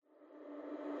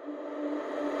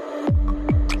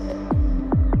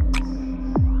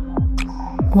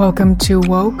Welcome to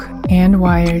Woke and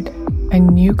Wired, a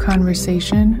new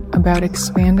conversation about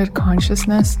expanded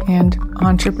consciousness and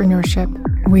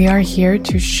entrepreneurship. We are here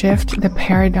to shift the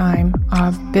paradigm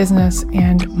of business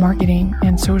and marketing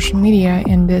and social media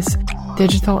in this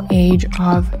digital age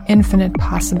of infinite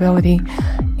possibility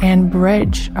and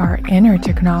bridge our inner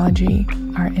technology,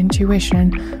 our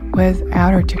intuition, with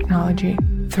outer technology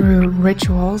through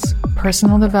rituals,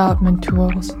 personal development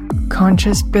tools,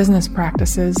 conscious business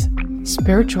practices,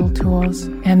 spiritual tools,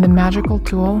 and the magical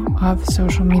tool of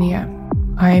social media.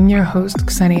 I am your host,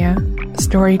 Xenia,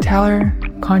 storyteller,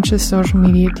 conscious social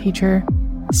media teacher,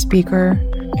 speaker,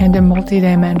 and a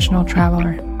multidimensional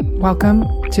traveler. Welcome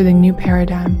to the new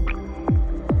paradigm.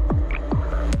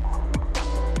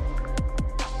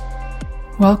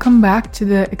 Welcome back to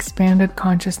the Expanded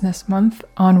Consciousness Month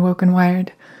on Woke and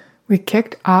Wired. We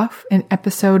kicked off in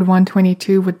episode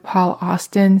 122 with Paul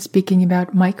Austin speaking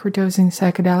about microdosing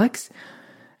psychedelics.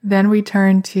 Then we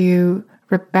turned to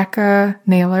Rebecca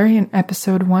Naylor in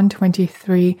episode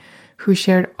 123, who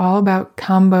shared all about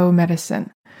combo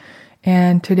medicine.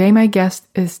 And today my guest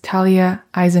is Talia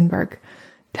Eisenberg.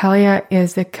 Talia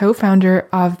is the co-founder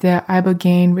of the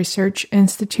Ibogaine Research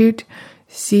Institute,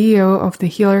 CEO of the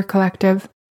Healer Collective,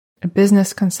 a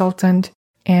business consultant,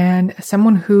 and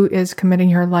someone who is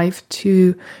committing her life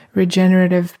to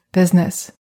regenerative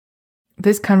business.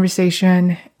 This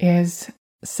conversation is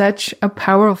such a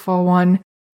powerful one,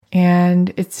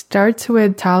 and it starts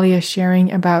with Talia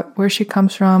sharing about where she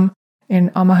comes from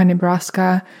in Omaha,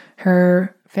 Nebraska,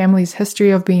 her family's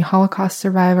history of being Holocaust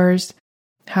survivors,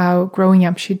 how growing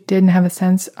up she didn't have a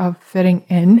sense of fitting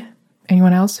in.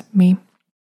 Anyone else? Me.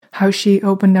 How she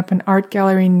opened up an art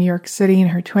gallery in New York City in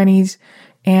her 20s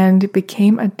and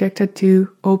became addicted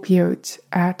to opioids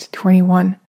at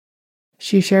 21.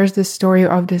 She shares the story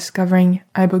of discovering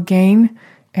Ibogaine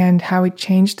and how it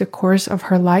changed the course of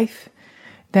her life.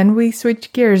 Then we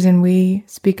switch gears and we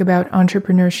speak about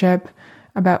entrepreneurship,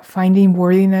 about finding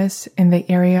worthiness in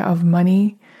the area of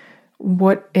money,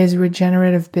 what is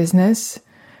regenerative business,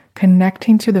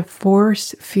 connecting to the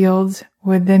force fields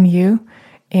within you,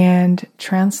 and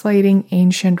translating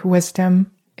ancient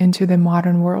wisdom into the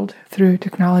modern world through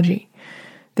technology.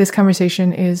 This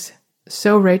conversation is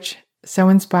so rich, so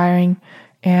inspiring,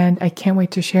 and I can't wait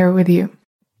to share it with you.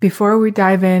 Before we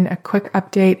dive in, a quick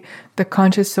update. The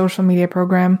Conscious Social Media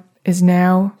Program is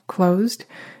now closed,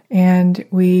 and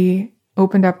we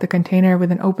opened up the container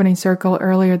with an opening circle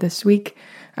earlier this week.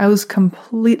 I was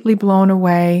completely blown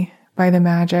away by the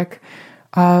magic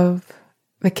of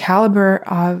the caliber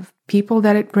of people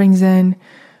that it brings in,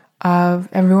 of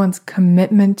everyone's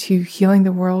commitment to healing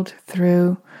the world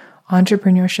through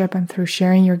entrepreneurship and through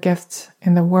sharing your gifts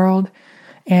in the world.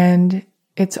 And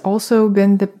it's also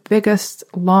been the biggest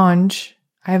launch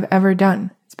I've ever done.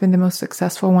 It's been the most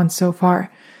successful one so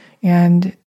far.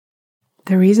 And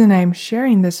the reason I'm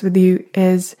sharing this with you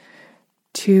is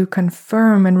to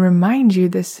confirm and remind you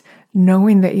this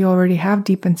knowing that you already have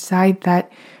deep inside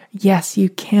that, yes, you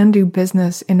can do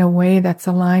business in a way that's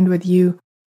aligned with you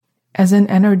as an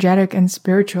energetic and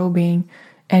spiritual being.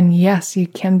 And yes, you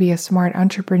can be a smart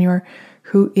entrepreneur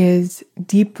who is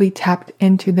deeply tapped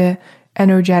into the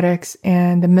energetics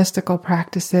and the mystical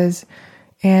practices.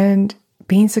 And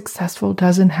being successful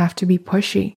doesn't have to be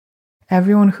pushy.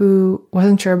 Everyone who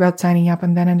wasn't sure about signing up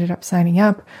and then ended up signing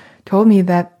up told me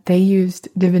that they used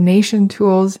divination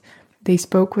tools, they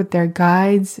spoke with their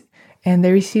guides, and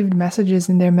they received messages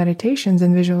in their meditations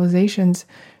and visualizations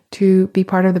to be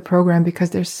part of the program because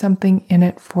there's something in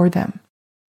it for them.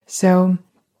 So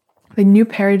the new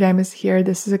paradigm is here.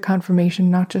 This is a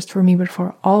confirmation, not just for me, but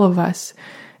for all of us.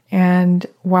 And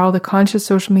while the Conscious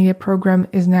Social Media Program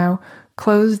is now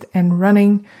closed and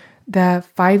running, the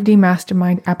 5D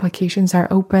Mastermind applications are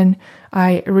open.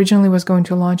 I originally was going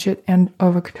to launch it end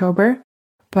of October,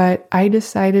 but I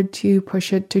decided to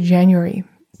push it to January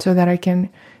so that I can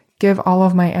give all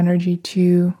of my energy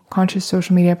to Conscious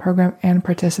Social Media Program and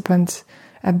participants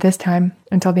at this time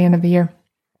until the end of the year.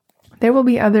 There will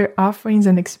be other offerings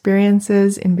and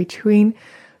experiences in between,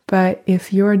 but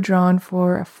if you're drawn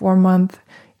for a 4-month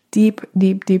deep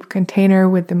container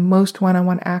with the most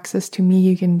one-on-one access to me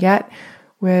you can get,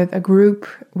 with a group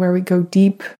where we go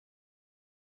deep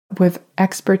with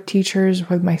expert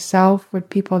teachers, with myself, with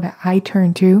people that I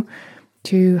turn to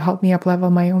help me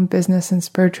up-level my own business and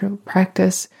spiritual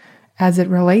practice as it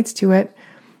relates to it.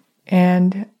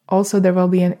 And also there will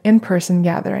be an in-person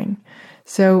gathering.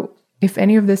 So if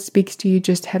any of this speaks to you,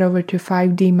 just head over to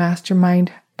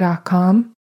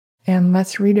 5dmastermind.com and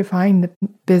let's redefine the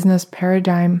business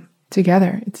paradigm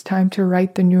together. It's time to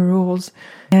write the new rules.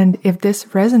 And if this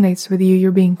resonates with you,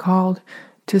 you're being called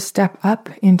to step up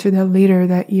into the leader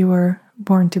that you were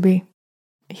born to be.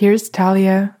 Here's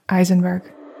Talia Eisenberg.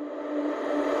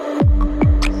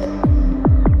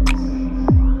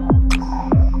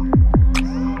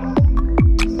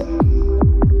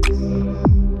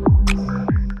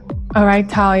 All right,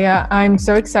 Talia, I'm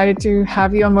so excited to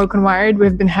have you on Woken Wired.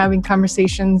 We've been having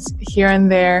conversations here and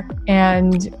there,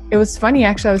 and it was funny,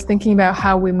 actually. I was thinking about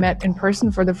how we met in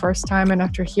person for the first time, and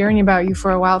after hearing about you for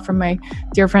a while from my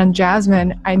dear friend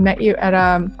Jasmine, I met you at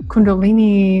a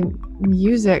Kundalini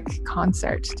music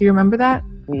concert. Do you remember that?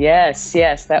 Yes,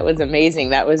 that was amazing.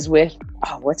 That was with,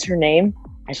 what's her name?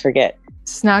 I forget.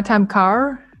 Snatam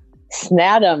Kaur?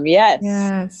 Snatam, yes.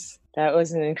 Yes. That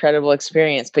was an incredible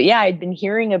experience. But yeah, I'd been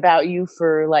hearing about you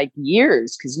for like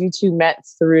years because you two met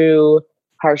through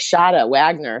Harshada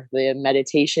Wagner, the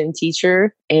meditation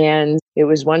teacher. And it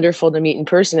was wonderful to meet in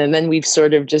person. And then we've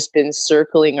sort of just been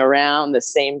circling around the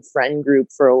same friend group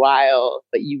for a while.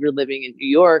 But you were living in New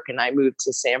York and I moved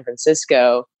to San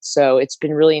Francisco. So it's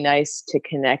been really nice to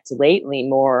connect lately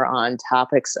more on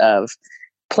topics of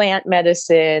plant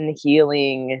medicine,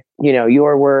 healing,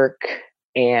 your work,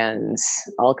 and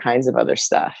all kinds of other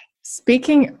stuff.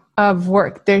 Speaking of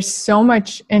work, there's so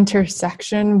much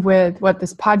intersection with what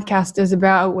this podcast is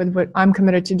about, with what I'm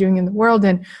committed to doing in the world,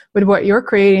 and with what you're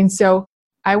creating. So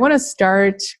I want to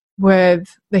start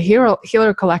with the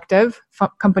Healer Collective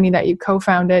company that you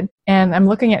co-founded. And I'm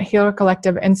looking at Healer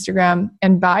Collective Instagram,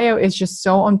 and bio is just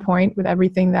so on point with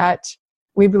everything that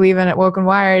we believe in at Woken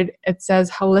Wired. It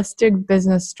says holistic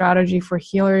business strategy for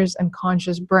healers and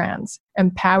conscious brands,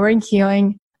 empowering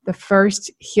healing, the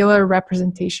first healer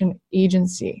representation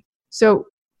agency. So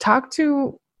talk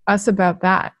to us about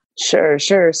that. Sure.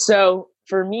 So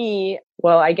for me,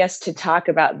 well, I guess to talk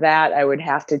about that, I would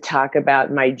have to talk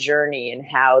about my journey and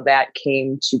how that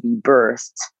came to be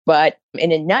birthed. But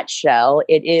in a nutshell,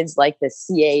 it is like the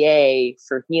CAA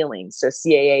for healing. So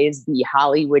CAA is the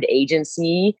Hollywood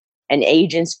agency and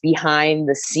agents behind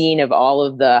the scene of all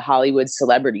of the Hollywood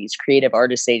celebrities, creative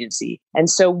artist agency. And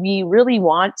so we really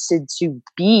wanted to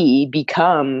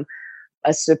become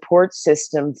a support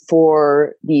system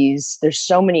for these. There's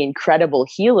so many incredible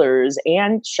healers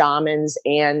and shamans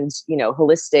and,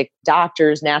 holistic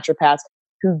doctors, naturopaths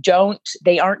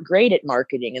they aren't great at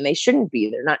marketing, and they shouldn't be.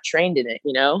 They're not trained in it,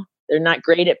 They're not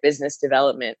great at business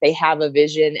development. They have a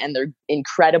vision and they're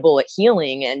incredible at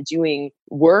healing and doing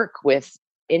work with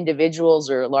individuals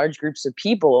or large groups of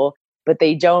people, but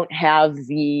they don't have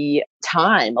the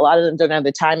time. A lot of them don't have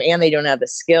the time, and they don't have the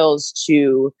skills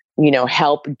to,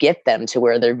 help get them to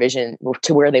where their vision,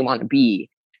 to where they want to be.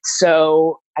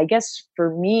 So I guess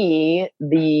for me,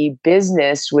 the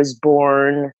business was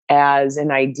born as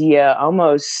an idea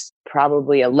almost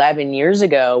probably 11 years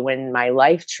ago when my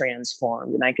life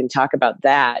transformed. And I can talk about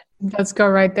that. Let's go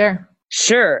right there.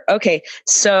 Sure. Okay.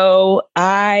 So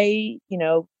I,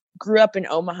 grew up in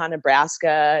Omaha,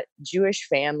 Nebraska, Jewish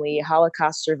family,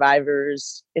 Holocaust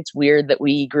survivors. It's weird that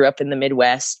we grew up in the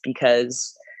Midwest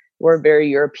because we're a very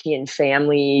European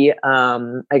family.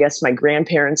 I guess my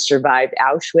grandparents survived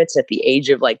Auschwitz at the age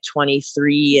of like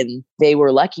 23, and they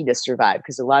were lucky to survive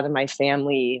because a lot of my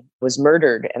family was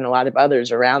murdered and a lot of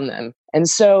others around them. And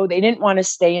so they didn't want to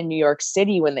stay in New York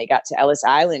City when they got to Ellis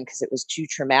Island because it was too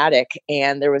traumatic.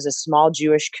 And there was a small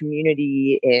Jewish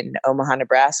community in Omaha,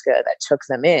 Nebraska that took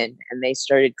them in, and they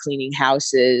started cleaning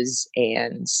houses.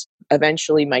 And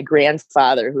eventually my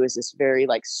grandfather, who is this very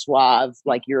like suave,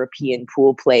 like European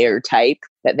pool player type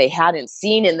that they hadn't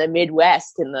seen in the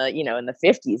Midwest in the, in the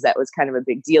 50s, that was kind of a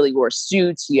big deal. He wore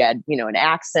suits, he had, an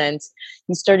accent.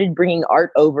 He started bringing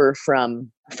art over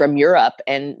from Europe,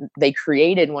 and they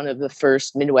created one of the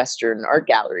first Midwestern art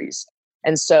galleries.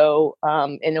 And so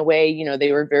in a way,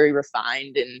 they were very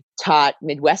refined and taught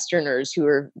Midwesterners who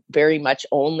were very much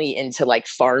only into like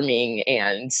farming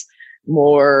and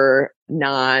more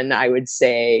I would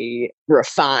say,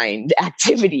 refined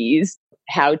activities,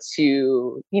 how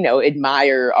to,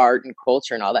 admire art and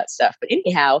culture and all that stuff. But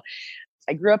anyhow,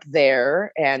 I grew up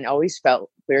there and always felt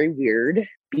very weird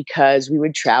because we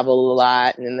would travel a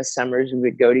lot. And in the summers, we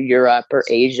would go to Europe or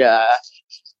Asia.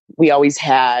 We always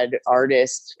had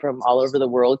artists from all over the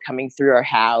world coming through our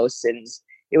house. And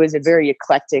it was a very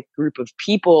eclectic group of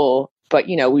people. But,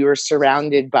 we were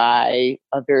surrounded by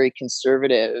a very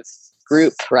conservative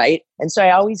group, right? And so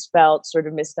I always felt sort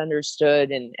of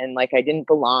misunderstood and like I didn't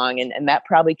belong. And that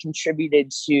probably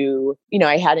contributed to,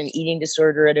 I had an eating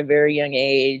disorder at a very young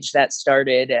age that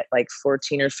started at like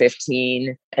 14 or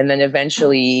 15. And then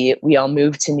eventually we all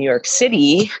moved to New York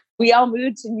City. We all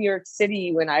moved to New York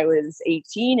City when I was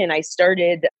 18, and I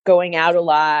started going out a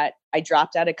lot. I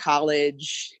dropped out of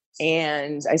college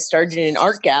And I started in an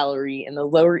art gallery in the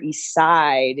Lower East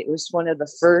Side. It was one of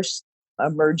the first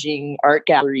emerging art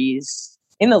galleries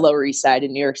in the Lower East Side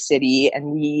in New York City.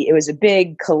 And it was a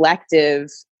big collective,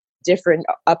 different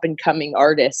up and coming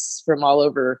artists from all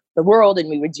over the world. And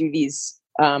we would do these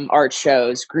art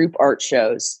shows, group art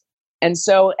shows. And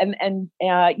so,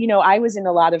 I was in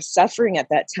a lot of suffering at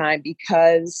that time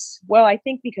because, I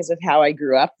think because of how I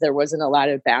grew up, there wasn't a lot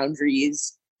of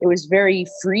boundaries. It was very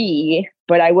free,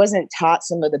 but I wasn't taught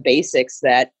some of the basics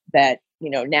that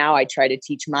now I try to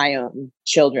teach my own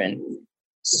children.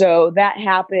 So that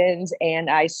happened, and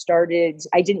I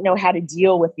didn't know how to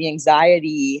deal with the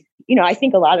anxiety. I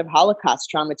think a lot of Holocaust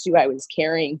trauma too. I was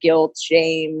carrying guilt,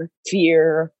 shame,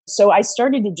 fear. So I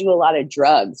started to do a lot of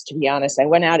drugs, to be honest. I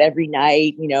went out every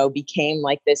night, became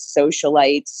like this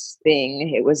socialite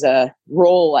thing. It was a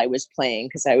role I was playing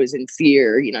because I was in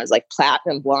fear. I was like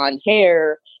platinum blonde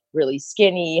hair, really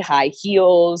skinny, high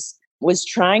heels, was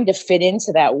trying to fit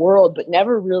into that world, but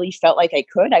never really felt like I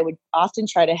could. I would often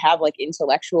try to have like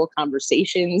intellectual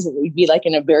conversations, and we'd be like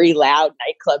in a very loud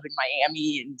nightclub in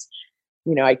Miami. And,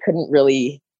 I couldn't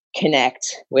really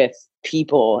connect with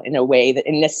people in a way that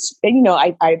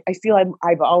I feel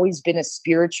I've always been a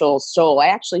spiritual soul. I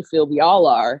actually feel we all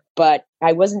are, but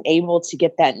I wasn't able to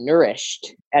get that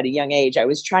nourished at a young age. I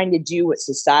was trying to do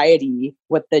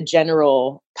what the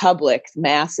general public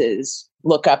masses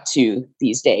look up to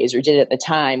these days, or did at the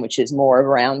time, which is more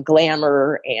around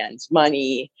glamour and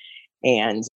money.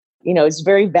 And, it's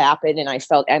very vapid, and I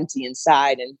felt empty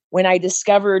inside. And when I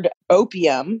discovered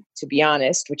opium, to be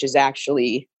honest, which is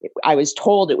actually, I was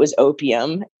told it was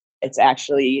opium. It's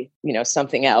actually,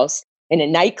 something else, in a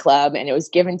nightclub, and it was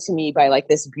given to me by like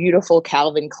this beautiful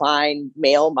Calvin Klein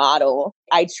male model.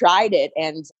 I tried it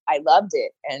and I loved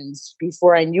it. And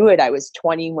before I knew it, I was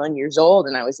 21 years old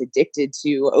and I was addicted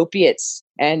to opiates.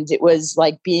 And it was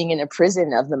like being in a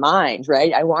prison of the mind,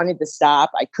 right? I wanted to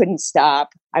stop. I couldn't stop.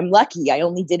 I'm lucky. I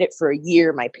only did it for a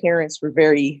year. My parents were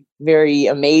very, very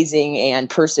amazing and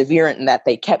perseverant in that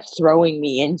they kept throwing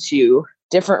me into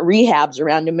different rehabs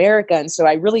around America. And so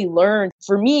I really learned,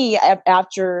 for me,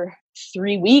 after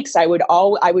 3 weeks, I would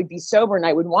be sober, and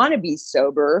I would want to be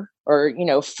sober or,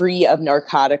 free of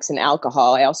narcotics and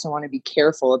alcohol. I also want to be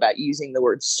careful about using the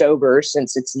word sober,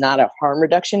 since it's not a harm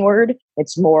reduction word.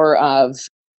 It's more of,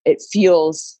 it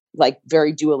feels like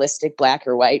very dualistic, black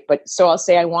or white. But so I'll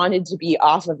say I wanted to be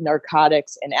off of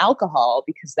narcotics and alcohol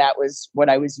because that was what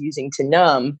I was using to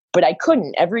numb, but I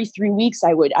couldn't. Every 3 weeks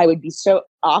I would be so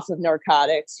off of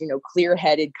narcotics,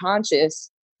 clear-headed, conscious.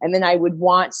 And then I would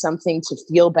want something to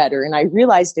feel better. And I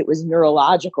realized it was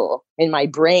neurological in my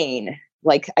brain.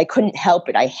 Like I couldn't help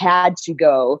it. I had to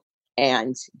go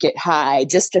and get high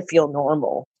just to feel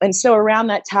normal. And so around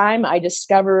that time, I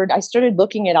started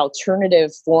looking at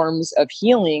alternative forms of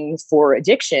healing for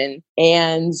addiction.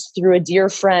 And through a dear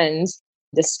friend,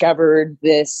 discovered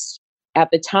this, at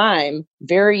the time,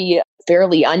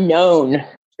 fairly unknown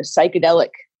psychedelic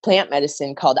plant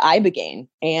medicine called Ibogaine.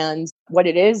 And what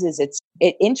it is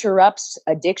it interrupts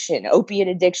addiction, opiate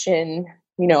addiction,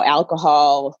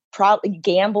 alcohol,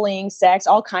 gambling, sex,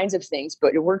 all kinds of things.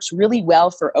 But it works really well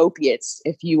for opiates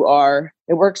if you are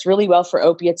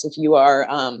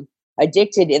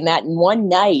addicted, in that in one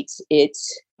night, it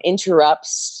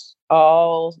interrupts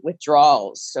all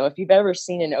withdrawals. So if you've ever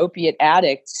seen an opiate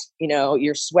addict,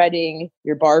 you're sweating,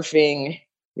 you're barfing,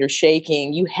 you're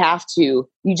shaking, you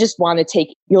just want to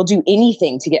you'll do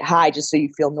anything to get high just so you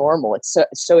feel normal. It's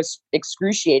so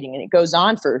excruciating, and it goes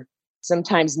on for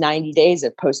sometimes 90 days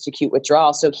of post-acute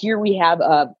withdrawal. So here we have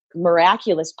a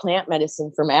miraculous plant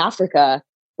medicine from Africa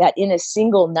that in a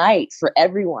single night, for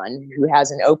everyone who has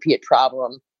an opiate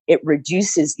problem, it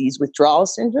reduces these withdrawal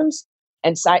symptoms.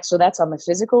 And so that's on the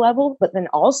physical level, but then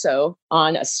also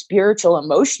on a spiritual,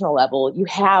 emotional level, you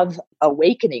have a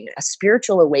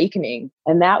spiritual awakening.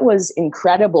 And that was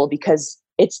incredible because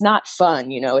it's not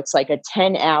fun. It's like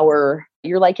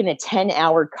you're like in a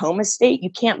 10-hour coma state. You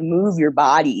can't move your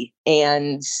body.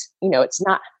 And, it's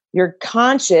not, you're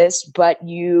conscious, but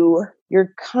you're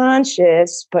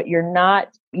not,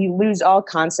 you lose all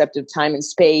concept of time and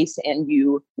space, and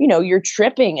you're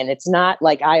tripping, and it's not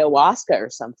like ayahuasca or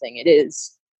something. It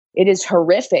is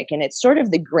horrific. And it's sort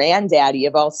of the granddaddy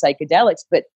of all psychedelics,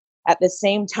 but at the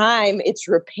same time, it's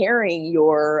repairing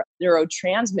your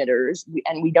neurotransmitters,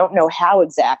 and we don't know how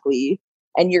exactly.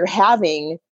 And you're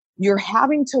having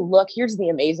to look, here's the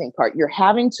amazing part. You're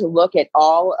having to look at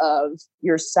all of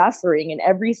your suffering and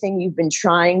everything you've been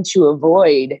trying to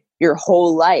avoid your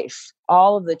whole life.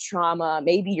 All of the trauma,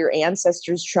 maybe your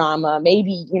ancestors' trauma,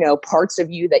 maybe, parts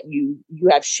of you that you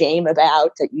have shame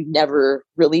about that you've never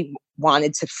really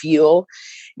wanted to feel.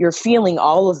 You're feeling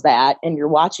all of that and you're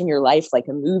watching your life like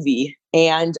a movie.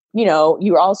 And,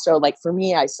 you're also like, for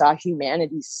me, I saw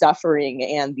humanity suffering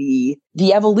and the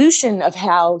evolution of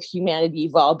how humanity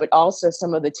evolved, but also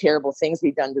some of the terrible things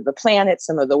we've done to the planet,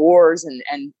 some of the wars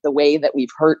and the way that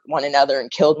we've hurt one another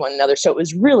and killed one another. So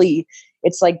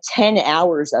it's like 10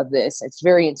 hours of this. It's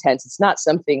very intense. It's not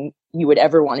something you would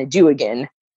ever want to do again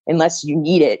unless you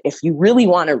need it, if you really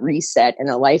want to reset and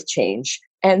a life change.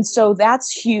 And so that's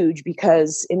huge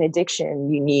because in addiction,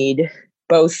 you need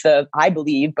I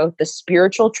believe, both the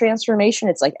spiritual transformation,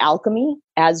 it's like alchemy,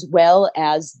 as well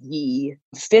as the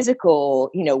physical,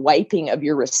 wiping of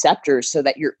your receptors so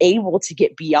that you're able to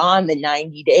get beyond the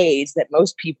 90 days that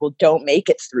most people don't make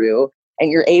it through.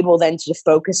 And you're able then to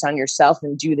focus on yourself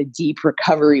and do the deep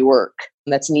recovery work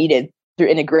that's needed through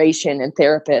integration and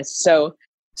therapists.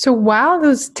 So while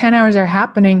those 10 hours are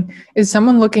happening, is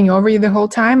someone looking over you the whole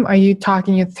time? Are you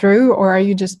talking it through or are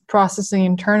you just processing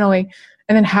internally?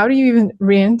 And then how do you even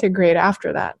reintegrate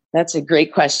after that? That's a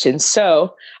great question.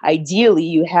 So ideally,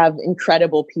 you have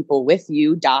incredible people with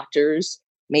you, doctors,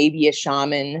 maybe a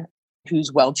shaman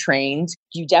who's well-trained.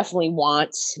 You definitely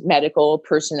want medical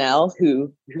personnel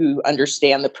who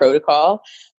understand the protocol.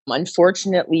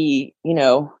 Unfortunately,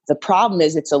 the problem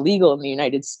is it's illegal in the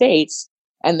United States,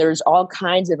 and there's all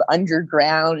kinds of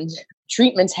underground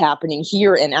treatments happening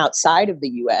here and outside of the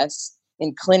US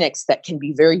in clinics that can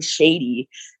be very shady.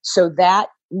 So that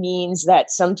means that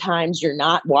sometimes you're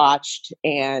not watched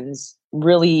and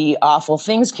really awful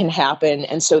things can happen.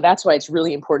 And so that's why it's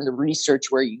really important to research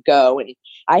where you go. And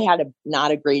I had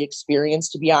not a great experience,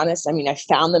 to be honest. I mean, I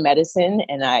found the medicine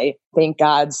and I thank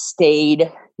God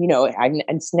stayed,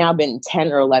 it's now been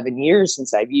 10 or 11 years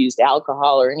since I've used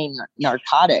alcohol or any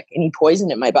narcotic, any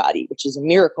poison in my body, which is a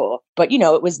miracle. But,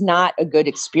 it was not a good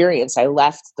experience. I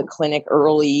left the clinic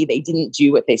early. They didn't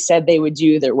do what they said they would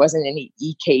do. There wasn't any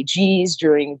EKGs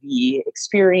during the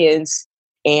experience.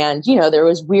 And, there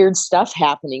was weird stuff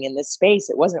happening in this space.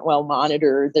 It wasn't well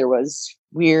monitored. There was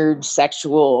weird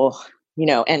sexual,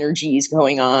 energies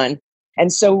going on.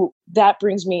 And so that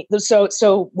brings me,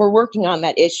 so we're working on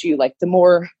that issue. Like the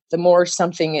more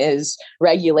something is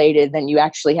regulated, then you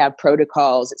actually have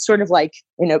protocols. It's sort of like,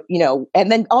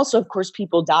 and then also, of course,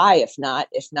 people die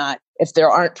if there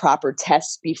aren't proper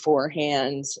tests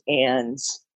beforehand. And,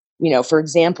 for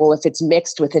example, if it's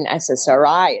mixed with an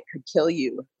SSRI, it could kill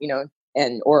you,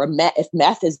 if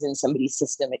meth is in somebody's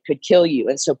system, it could kill you.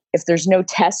 And so if there's no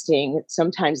testing,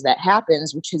 sometimes that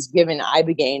happens, which has given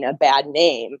Ibogaine a bad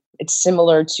name. It's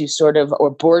similar to sort of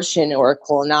abortion or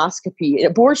colonoscopy.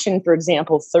 Abortion, for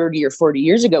example, 30 or 40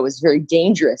 years ago was very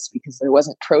dangerous because there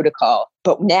wasn't protocol.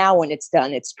 But now when it's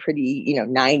done, it's pretty,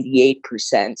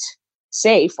 98%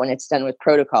 safe when it's done with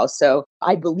protocol. So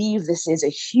I believe this is a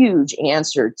huge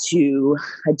answer to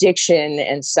addiction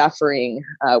and suffering,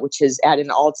 which is at an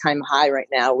all-time high right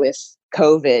now with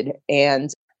COVID.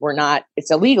 And it's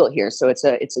illegal here. So it's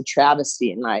a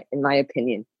travesty in my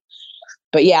opinion.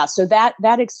 But yeah, so that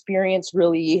experience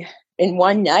really, in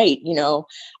one night,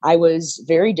 I was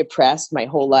very depressed my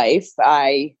whole life.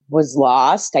 I was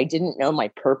lost. I didn't know my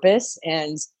purpose.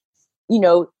 And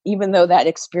even though that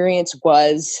experience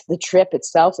the trip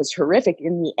itself was horrific,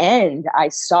 in the end, I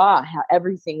saw how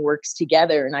everything works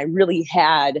together. And I really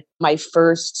had my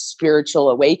first spiritual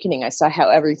awakening. I saw how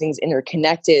everything's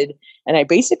interconnected. And I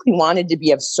basically wanted to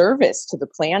be of service to the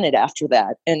planet after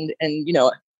that. And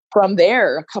from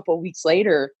there, a couple of weeks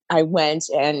later, I went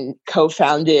and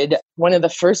co-founded one of the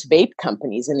first vape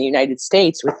companies in the United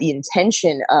States with the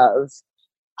intention of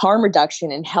harm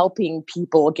reduction and helping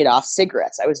people get off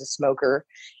cigarettes. I was a smoker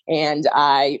and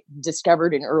I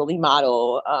discovered an early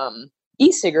model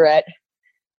e-cigarette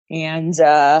and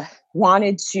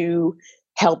wanted to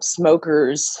help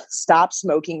smokers stop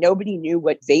smoking. Nobody knew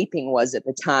what vaping was at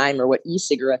the time or what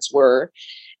e-cigarettes were.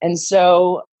 And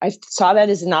so I saw that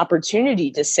as an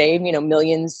opportunity to save,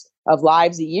 millions of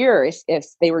lives a year if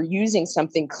they were using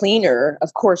something cleaner.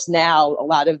 Of course, now a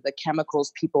lot of the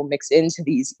chemicals people mix into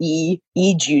these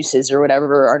e-juices or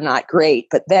whatever are not great.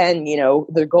 But then,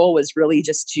 the goal was really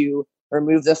just to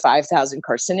remove the 5,000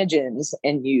 carcinogens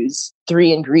and use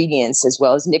 3 ingredients as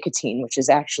well as nicotine, which is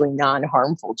actually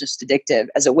non-harmful, just addictive,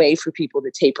 as a way for people to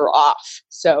taper off.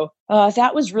 So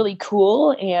that was really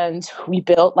cool. And we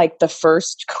built like the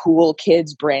first cool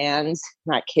kids brand,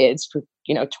 not kids, for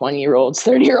 20-year-olds,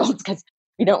 30-year-olds, because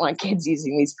we don't want kids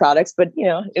using these products. But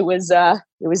it was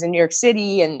in New York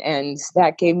City, and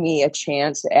that gave me a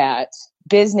chance at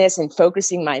business and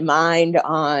focusing my mind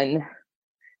on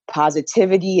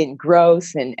positivity and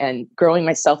growth and growing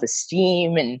my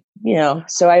self-esteem. And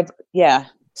so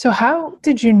So how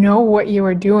did you know what you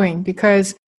were doing?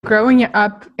 Because growing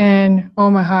up in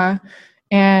Omaha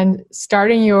and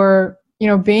starting your,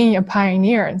 being a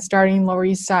pioneer and starting Lower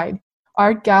East Side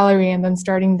Art Gallery and then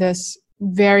starting this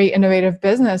very innovative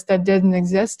business that didn't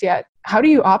exist yet. How do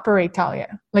you operate,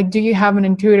 Talia? Like, do you have an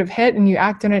intuitive hit and you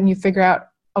act on it and you figure out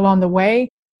along the way?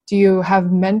 Do you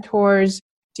have mentors?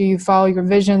 Do you follow your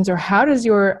visions? Or how does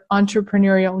your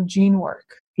entrepreneurial gene work?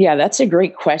 Yeah, that's a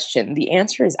great question. The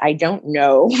answer is I don't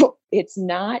know. It's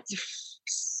not,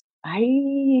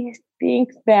 I think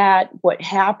that what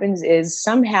happens is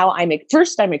somehow I'm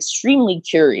extremely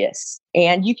curious,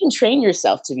 and you can train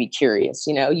yourself to be curious.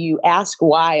 You ask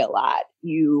why a lot.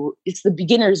 It's the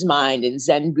beginner's mind in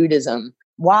Zen Buddhism,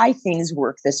 why things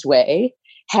work this way.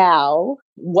 I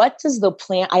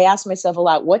ask myself a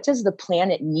lot, what does the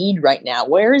planet need right now?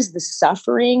 Where is the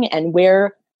suffering and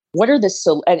what are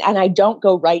and I don't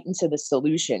go right into the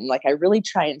solution. Like, I really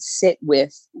try and sit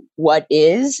with what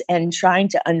is and trying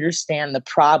to understand the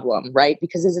problem, right?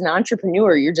 Because as an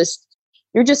entrepreneur, you're just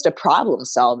a problem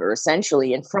solver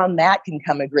essentially. And from that can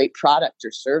come a great product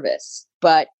or service.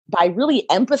 But by really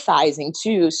empathizing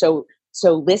too, so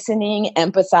listening,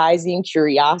 empathizing,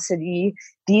 curiosity,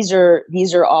 these are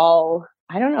all,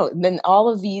 I don't know, then all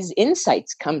of these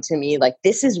insights come to me like,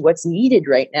 this is what's needed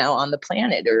right now on the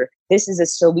planet, or this is a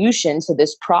solution to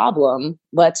this problem.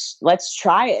 Let's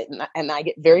try it. And I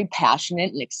get very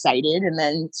passionate and excited. And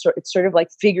then it's sort of like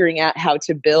figuring out how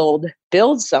to build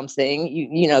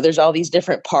something. There's all these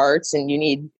different parts, and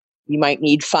you might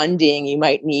need funding, you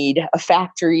might need a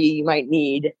factory, you might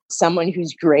need someone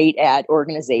who's great at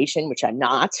organization, which I'm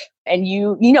not. And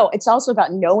it's also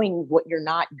about knowing what you're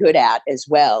not good at as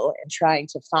well and trying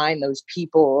to find those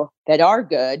people that are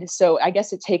good. So I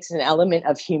guess it takes an element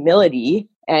of humility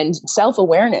and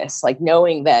self-awareness, like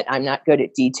knowing that I'm not good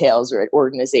at details or at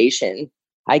organization.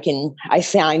 I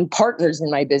find partners in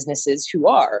my businesses who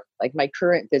are, like my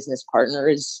current business partner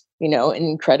is, an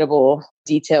incredible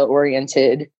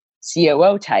detail-oriented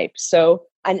COO type. So,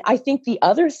 and I think the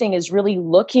other thing is really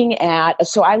looking at,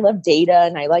 so I love data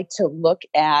and I like to look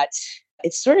at,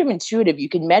 it's sort of intuitive. You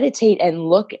can meditate and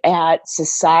look at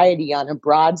society on a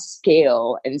broad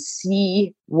scale and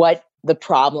see what the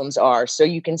problems are. So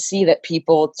you can see that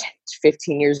people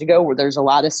 15 years ago, where there's a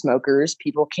lot of smokers,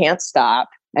 people can't stop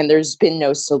and there's been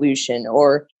no solution.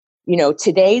 Or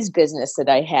today's business that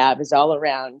I have is all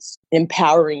around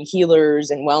empowering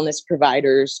healers and wellness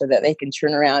providers so that they can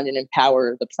turn around and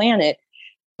empower the planet.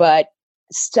 But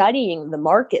studying the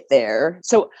market there,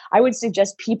 so I would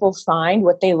suggest people find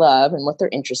what they love and what they're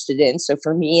interested in. So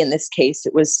for me, in this case,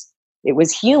 it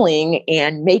was healing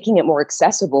and making it more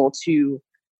accessible to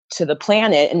the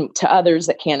planet and to others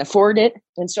that can't afford it.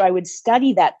 And so I would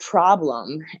study that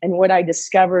problem. And what I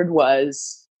discovered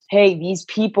was, hey, these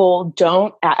people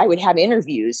I would have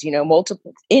interviews,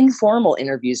 multiple informal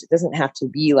interviews. It doesn't have to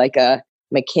be like a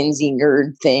McKinsey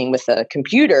nerd thing with a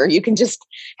computer. You can just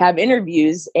have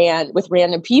interviews and with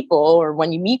random people, or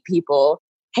when you meet people,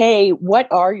 hey,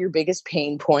 what are your biggest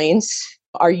pain points?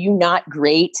 Are you not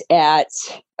great at,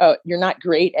 you're not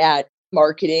great at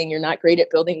marketing. You're not great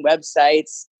at building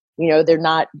websites.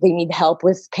 They need help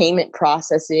with payment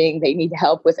processing. They need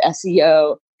help with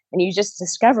SEO. And you just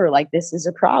discover like, this is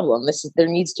a problem. There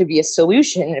needs to be a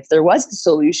solution. If there was the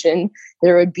solution,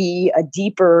 there would be a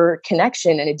deeper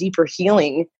connection and a deeper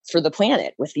healing for the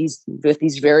planet with these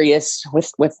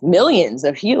millions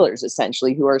of healers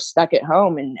essentially who are stuck at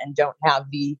home and don't have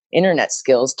the internet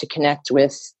skills to connect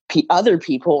with other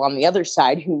people on the other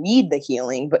side who need the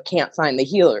healing but can't find the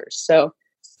healers. So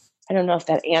I don't know if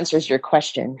that answers your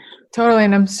question. Totally.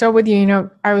 And I'm so with you.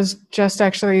 I was just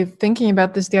actually thinking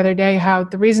about this the other day, how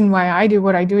the reason why I do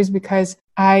what I do is because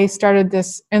I started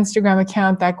this Instagram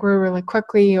account that grew really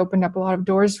quickly, opened up a lot of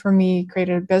doors for me,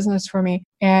 created a business for me,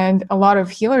 and a lot of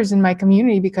healers in my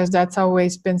community, because that's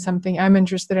always been something I'm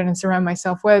interested in and surround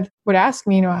myself with, would ask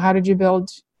me, how did you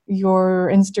build your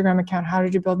Instagram account? How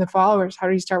did you build the followers? How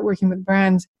do you start working with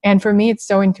brands? And for me, it's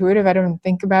so intuitive. I don't even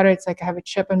think about it. It's like I have a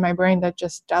chip in my brain that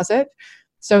just does it.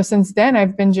 So since then,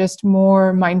 I've been just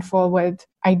more mindful with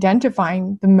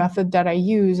identifying the method that I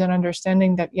use and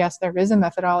understanding that, yes, there is a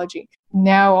methodology.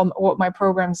 Now, what my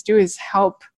programs do is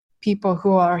help people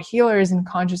who are healers and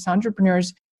conscious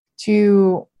entrepreneurs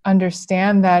to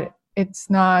understand that it's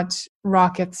not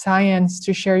rocket science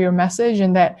to share your message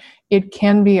and that it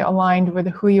can be aligned with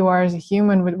who you are as a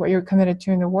human, with what you're committed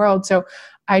to in the world. So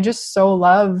I just so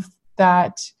love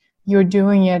that you're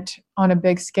doing it on a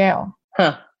big scale.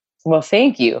 Well,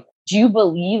 thank you. Do you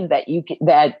believe that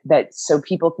that so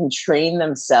people can train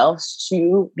themselves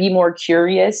to be more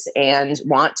curious and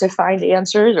want to find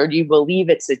answers, or do you believe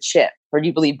it's a chip? Or do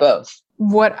you believe both?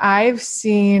 What I've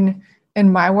seen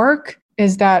in my work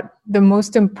is that the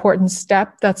most important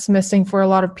step that's missing for a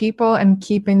lot of people and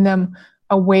keeping them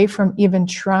away from even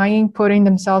trying, putting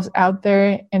themselves out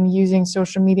there and using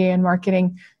social media and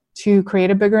marketing to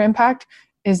create a bigger impact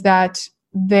is that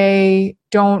they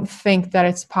don't think that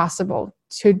it's possible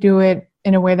to do it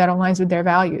in a way that aligns with their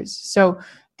values. So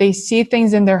they see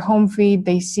things in their home feed.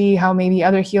 They see how maybe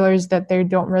other healers that they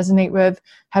don't resonate with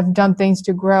have done things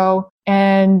to grow.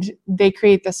 And they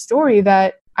create the story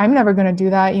that I'm never going to do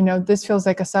that. This feels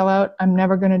like a sellout. I'm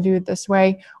never going to do it this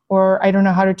way. Or I don't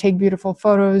know how to take beautiful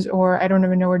photos, or I don't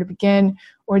even know where to begin,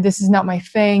 or this is not my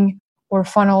thing, or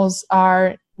funnels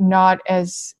are not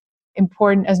as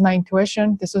important as my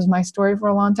intuition. This was my story for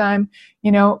a long time,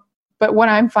 But what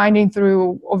I'm finding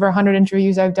through over 100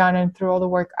 interviews I've done and through all the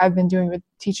work I've been doing with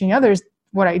teaching others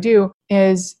what I do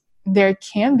is there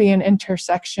can be an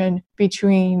intersection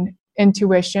between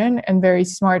intuition and very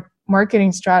smart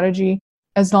marketing strategy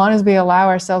as long as we allow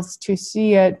ourselves to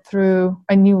see it through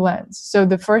a new lens. So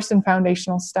the first and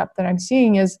foundational step that I'm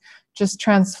seeing is just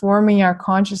transforming our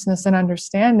consciousness and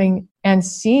understanding and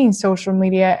seeing social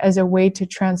media as a way to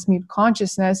transmute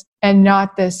consciousness and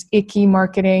not this icky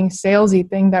marketing salesy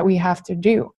thing that we have to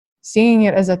do. Seeing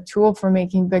it as a tool for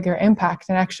making bigger impact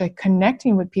and actually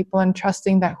connecting with people and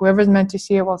trusting that whoever's meant to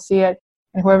see it will see it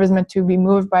and whoever's meant to be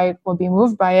moved by it will be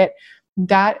moved by it.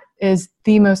 That is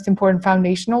the most important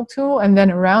foundational tool. And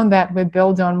then around that, we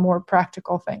build on more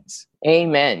practical things.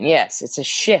 Amen. Yes, it's a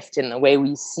shift in the way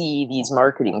we see these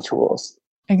marketing tools.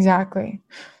 Exactly.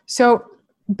 So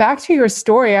back to your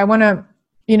story, I want to,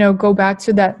 go back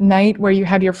to that night where you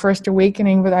had your first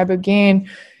awakening with Ibogaine.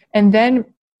 And then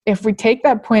if we take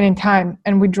that point in time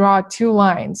and we draw two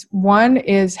lines, one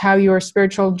is how your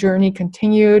spiritual journey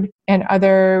continued and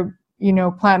other,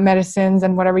 plant medicines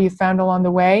and whatever you found along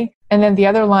the way. And then the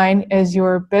other line is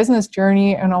your business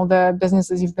journey and all the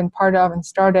businesses you've been part of and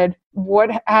started.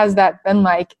 What has that been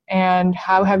like and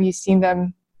how have you seen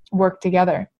them work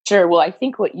together? Sure. Well, I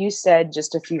think what you said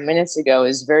just a few minutes ago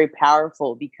is very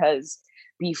powerful because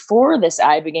before this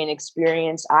Ibogaine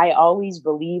experience, I always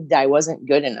believed I wasn't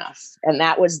good enough. And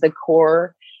that was the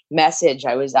core message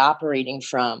I was operating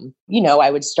from. I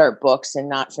would start books and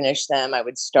not finish them. I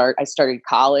started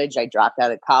college. I dropped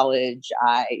out of college.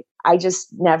 I just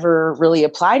never really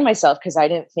applied myself because I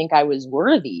didn't think I was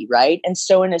worthy. Right. And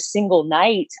so in a single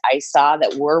night, I saw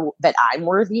that I'm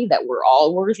worthy, that we're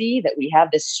all worthy, that we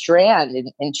have this strand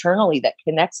internally that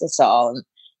connects us all.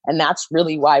 And that's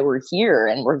really why we're here.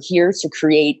 And we're here to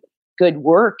create good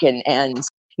work.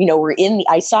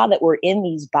 I saw that we're in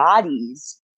these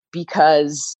bodies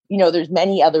because, there's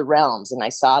many other realms. And I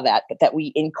saw that, but that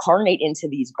we incarnate into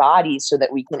these bodies so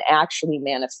that we can actually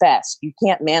manifest. You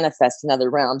can't manifest in other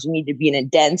realms. You need to be in a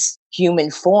dense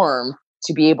human form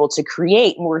to be able to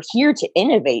create. And we're here to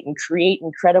innovate and create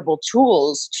incredible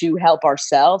tools to help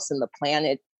ourselves and the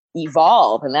planet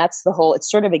evolve. And that's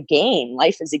it's sort of a game.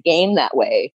 Life is a game that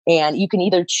way. And you can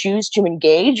either choose to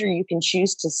engage or you can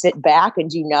choose to sit back and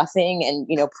do nothing and,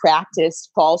 practice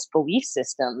false belief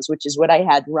systems, which is what I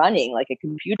had running like a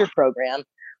computer program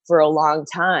for a long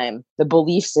time. The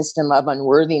belief system of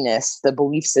unworthiness, the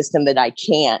belief system that I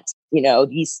can't,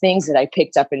 these things that I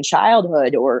picked up in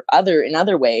childhood or in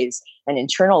other ways and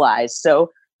internalized.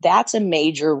 So that's a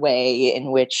major way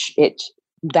in which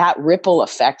that ripple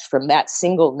effect from that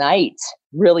single night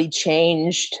really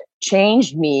changed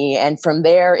me. And from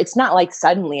there, it's not like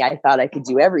suddenly I thought I could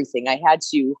do everything. I had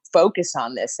to focus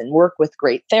on this and work with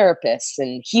great therapists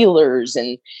and healers.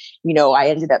 And, I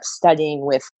ended up studying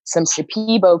with some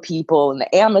Shipibo people in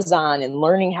the Amazon and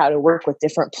learning how to work with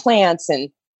different plants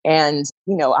and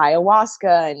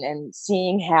ayahuasca and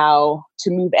seeing how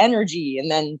to move energy. And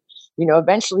then,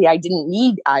 eventually I didn't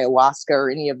need ayahuasca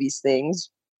or any of these things.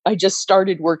 I just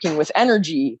started working with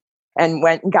energy and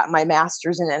went and got my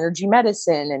master's in energy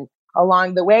medicine. And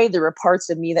along the way, there were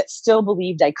parts of me that still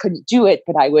believed I couldn't do it,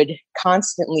 but I would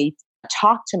constantly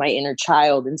talk to my inner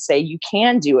child and say, you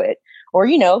can do it. Or,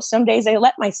 some days I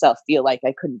let myself feel like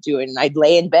I couldn't do it. And I'd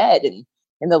lay in bed and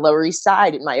in the Lower East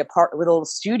Side in my little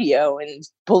studio and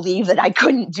believe that I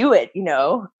couldn't do it,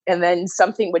 and then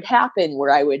something would happen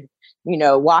where I would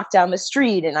walk down the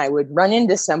street and I would run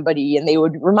into somebody and they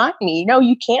would remind me, no,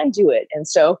 you can do it. And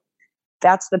so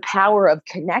that's the power of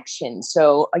connection.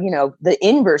 So, the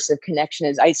inverse of connection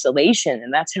is isolation.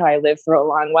 And that's how I lived for a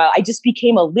long while. I just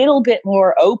became a little bit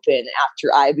more open after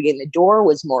Ibogaine. The door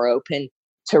was more open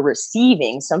to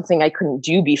receiving. Something I couldn't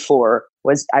do before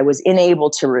was I was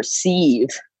unable to receive,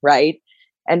 right?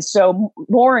 And so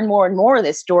more and more and more,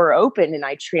 this door opened and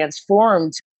I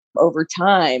transformed over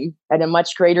time at a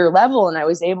much greater level. And I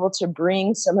was able to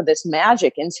bring some of this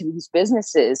magic into these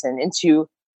businesses and into,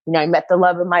 I met the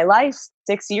love of my life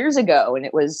 6 years ago, and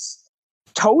it was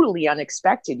totally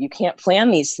unexpected. You can't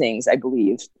plan these things, I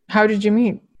believe. How did you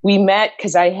meet? We met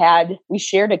because we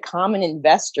shared a common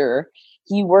investor.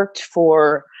 He worked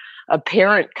for a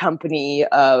parent company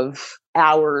of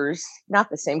ours, not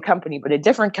the same company, but a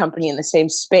different company in the same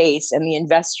space. And the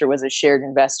investor was a shared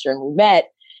investor, and we met.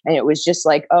 And it was just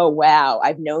like, oh, wow,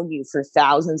 I've known you for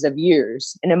thousands of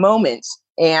years in a moment.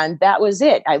 And that was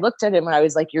it. I looked at him and I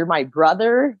was like, you're my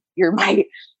brother. You're my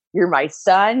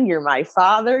son. You're my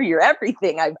father. You're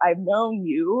everything. I've known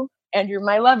you, and you're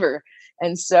my lover.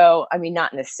 And so, I mean,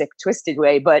 not in a sick, twisted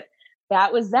way, but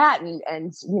that was that.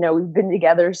 And we've been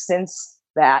together since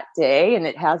that day, and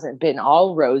it hasn't been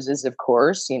all roses, of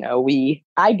course.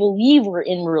 I believe we're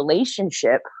in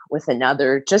relationship with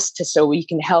another so we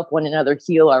can help one another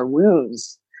heal our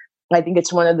wounds. I think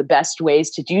it's one of the best ways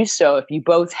to do so. If you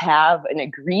both have an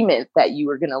agreement that you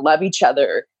are going to love each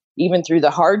other, even through the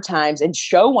hard times, and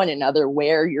show one another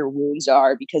where your wounds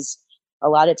are, because a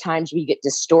lot of times we get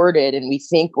distorted and we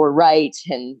think we're right,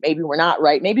 and maybe we're not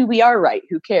right. Maybe we are right.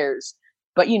 Who cares?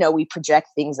 But, we project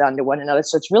things onto one another.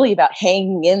 So it's really about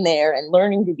hanging in there and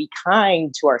learning to be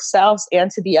kind to ourselves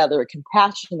and to the other,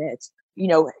 compassionate,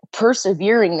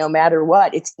 persevering no matter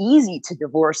what. It's easy to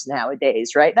divorce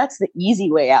nowadays, right? That's the easy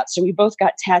way out. So we both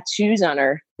got tattoos on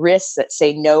our wrists that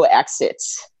say no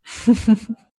exits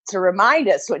to remind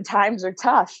us when times are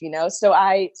tough, So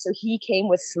he came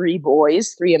with 3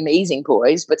 boys, 3 amazing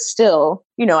boys, but still,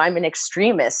 I'm an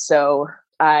extremist. So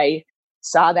I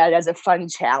saw that as a fun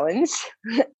challenge.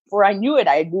 Before I knew it,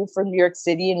 I had moved from New York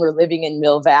City, and we're living in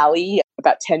Mill Valley,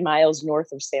 about 10 miles north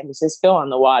of San Francisco, on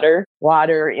the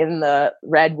water in the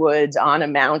redwoods on a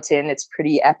mountain. It's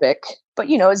pretty epic, but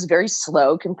it's very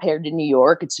slow compared to New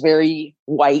York. It's very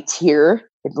white here.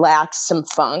 It lacks some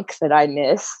funk that I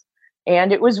miss.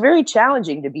 And it was very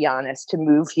challenging, to be honest, to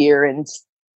move here. And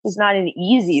it's not an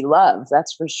easy love,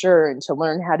 that's for sure. And to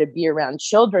learn how to be around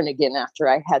children again after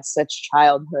I had such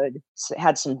childhood,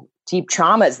 had some deep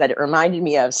traumas that it reminded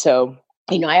me of. So,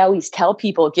 I always tell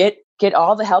people, get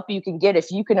all the help you can get.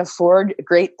 If you can afford a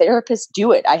great therapist,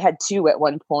 do it. I had 2 at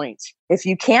one point. If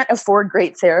you can't afford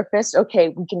great therapists, okay,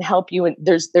 we can help you. And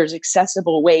there's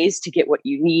accessible ways to get what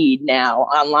you need now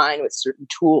online with certain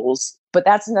tools. But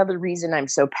that's another reason I'm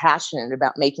so passionate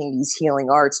about making these healing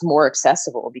arts more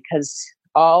accessible, because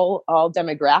all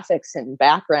demographics and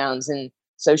backgrounds and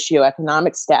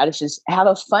socioeconomic statuses have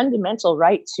a fundamental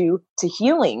right to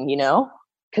healing,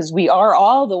 because we are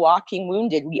all the walking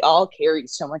wounded. We all carry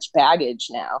so much baggage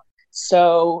now.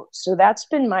 So that's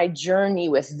been my journey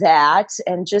with that.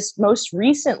 And just most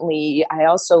recently, I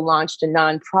also launched a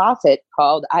nonprofit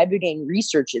called Ibogaine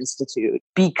Research Institute,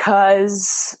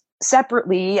 because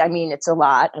separately, I mean, it's a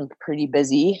lot. I'm pretty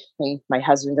busy, and my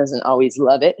husband doesn't always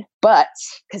love it. But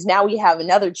because now we have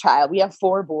another child, we have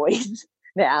 4 boys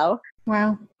now.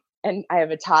 Wow. And I have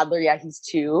a toddler. Yeah, he's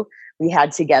 2. We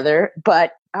had together.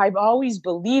 But I've always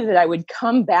believed that I would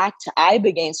come back to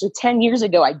Ibogaine. So 10 years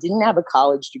ago, I didn't have a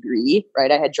college degree,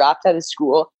 right? I had dropped out of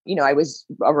school. I was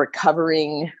a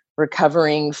recovering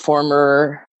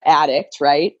former addict,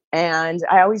 right? And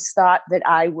I always thought that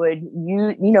I would,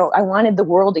 I wanted the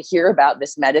world to hear about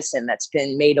this medicine that's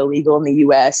been made illegal in the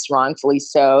US, wrongfully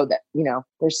so, that,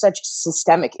 there's such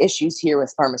systemic issues here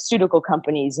with pharmaceutical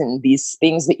companies and these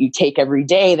things that you take every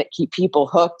day that keep people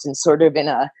hooked and sort of in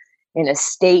a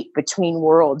state between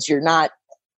worlds. You're not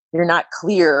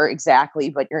clear exactly,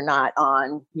 but you're not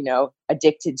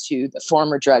addicted to the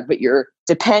former drug, but you're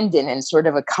dependent and sort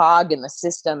of a cog in the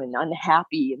system and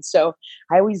unhappy. And so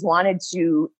I always wanted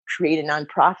to create a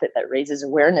nonprofit that raises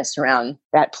awareness around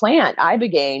that plant,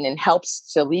 Ibogaine, and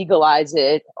helps to legalize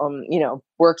it,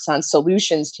 works on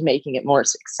solutions to making it more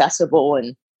accessible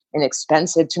and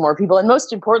inexpensive to more people. And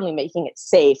most importantly, making it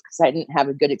safe, because I didn't have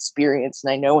a good experience.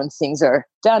 And I know when things are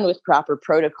done with proper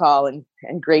protocol and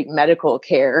great medical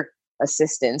care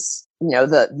assistance,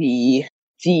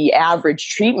 the average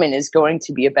treatment is going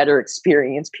to be a better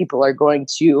experience. People are going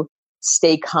to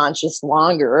stay conscious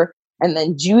longer and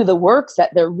then do the work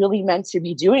that they're really meant to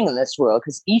be doing in this world.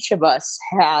 Because each of us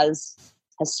has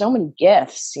so many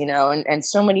gifts, and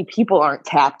so many people aren't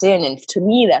tapped in. And to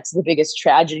me, that's the biggest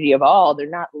tragedy of all. They're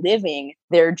not living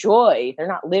their joy. They're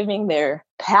not living their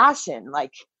passion.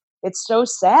 Like, it's so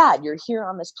sad. You're here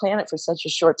on this planet for such a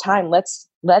short time.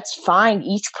 Let's find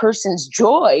each person's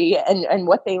joy and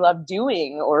what they love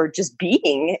doing or just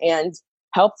being, and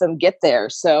help them get there.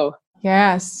 So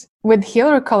yes, with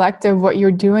Healer Collective, what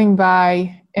you're doing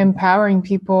by empowering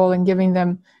people and giving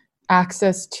them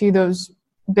access to those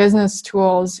business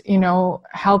tools,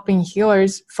 helping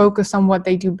healers focus on what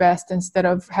they do best instead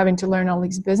of having to learn all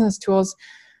these business tools.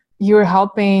 You're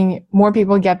helping more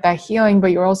people get that healing,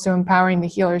 but you're also empowering the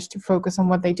healers to focus on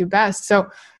what they do best. So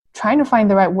trying to find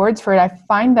the right words for it, I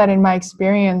find that in my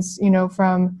experience,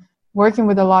 from working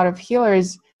with a lot of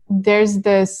healers, there's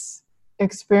this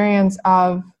experience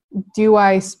of, do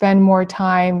I spend more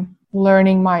time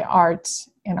learning my art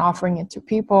and offering it to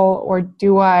people, or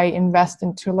do I invest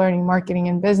into learning marketing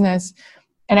and business?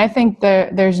 And I think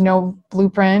that there's no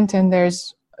blueprint and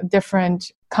there's a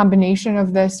different combination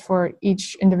of this for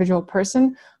each individual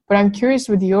person. But I'm curious,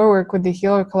 with your work with the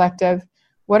Healer Collective,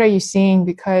 what are you seeing?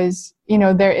 Because,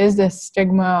 there is this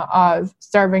stigma of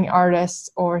starving artists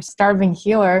or starving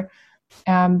healer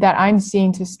that I'm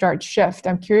seeing to start shift.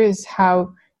 I'm curious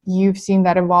how you've seen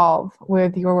that evolve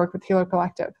with your work with Healer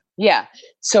Collective. Yeah.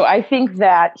 So I think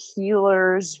that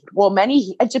healers,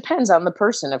 it depends on the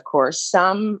person, of course.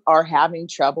 Some are having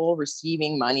trouble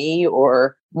receiving money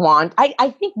or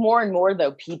I think more and more,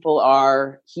 though, people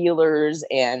are healers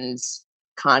and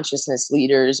consciousness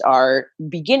leaders are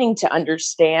beginning to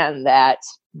understand that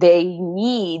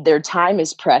their time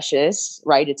is precious,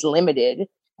 right? It's limited,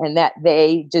 and that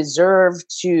they deserve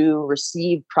to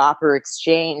receive proper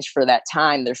exchange for that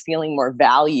time. They're feeling more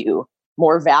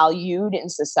valued in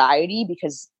society,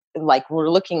 because like we're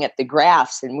looking at the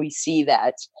graphs and we see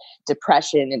that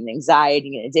depression and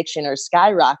anxiety and addiction are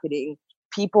skyrocketing.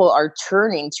 People are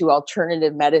turning to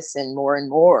alternative medicine more and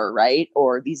more, right?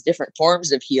 Or these different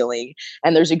forms of healing.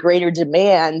 And there's a greater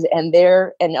demand, and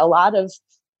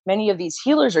many of these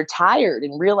healers are tired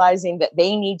and realizing that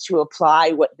they need to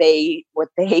apply what they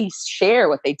share,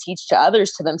 what they teach to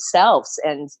others, to themselves,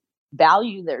 and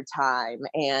value their time.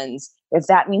 And if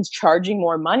that means charging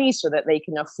more money so that they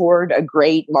can afford a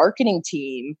great marketing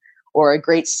team, or a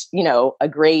great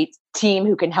team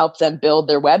who can help them build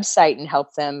their website and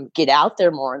help them get out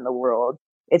there more in the world,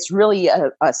 it's really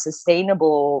a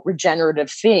sustainable, regenerative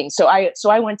thing. So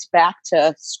I went back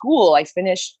to school. I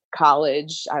finished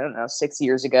college, 6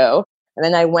 years ago. And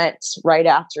then I went right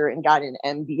after and got an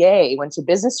MBA, went to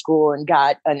business school and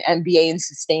got an MBA in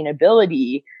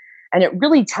sustainability. And it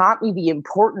really taught me the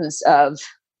importance of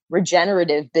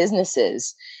regenerative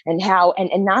businesses and how,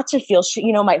 and not to feel,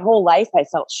 my whole life I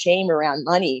felt shame around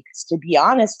money. Because to be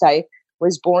honest, I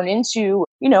was born into,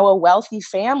 a wealthy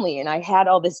family, and I had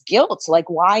all this guilt, like,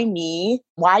 why me?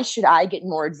 Why should I get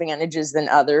more advantages than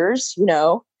others?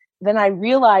 Then I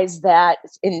realized that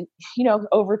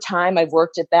over time I've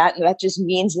worked at that, and that just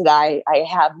means that I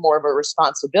have more of a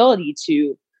responsibility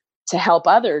to help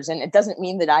others. And it doesn't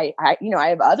mean that I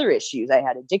have other issues. I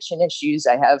had addiction issues.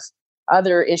 I have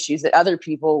other issues that other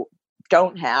people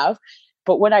don't have.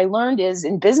 But what I learned is,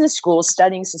 in business school,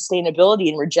 studying sustainability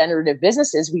and regenerative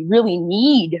businesses, we really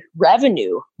need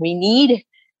revenue. We need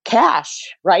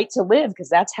cash, right, to live, because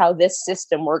that's how this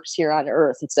system works here on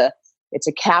Earth. It's a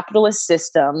capitalist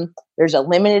system. There's a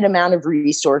limited amount of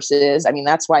resources. I mean,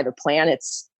 that's why the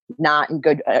planet's not in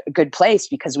a good place,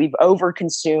 because we've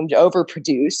overconsumed,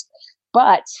 overproduced.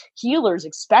 But healers,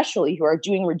 especially, who are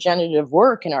doing regenerative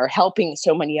work and are helping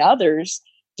so many others,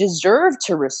 deserve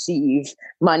to receive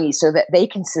money so that they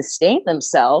can sustain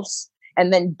themselves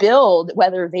and then build,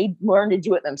 whether they learn to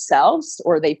do it themselves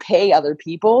or they pay other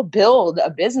people, build a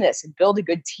business and build a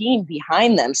good team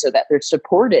behind them so that they're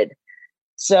supported.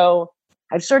 So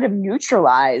I've sort of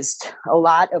neutralized a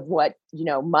lot of what,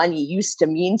 money used to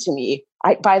mean to me.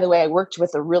 By the way, I worked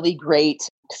with a really great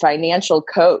financial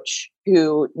coach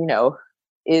who,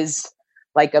 is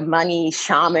like a money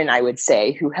shaman, I would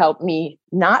say, who helped me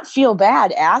not feel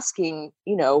bad asking,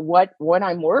 what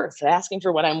I'm worth, asking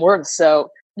for what I'm worth. So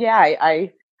yeah,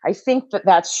 I think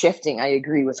that's shifting. I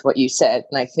agree with what you said.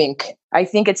 And I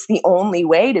think it's the only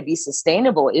way to be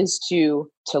sustainable is to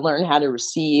learn how to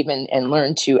receive and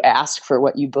learn to ask for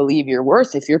what you believe you're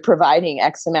worth. If you're providing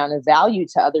X amount of value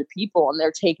to other people and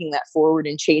they're taking that forward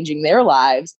and changing their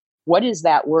lives, what is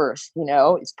that worth?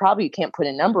 It's probably, you can't put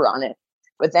a number on it,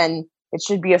 but then it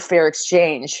should be a fair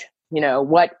exchange.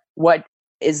 What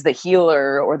is the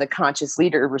healer or the conscious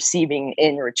leader receiving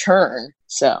in return?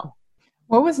 So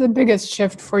what was the biggest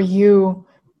shift for you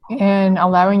in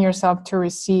allowing yourself to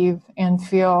receive and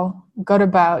feel good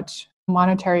about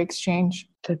monetary exchange?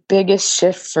 The biggest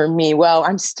shift for me, well,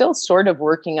 I'm still sort of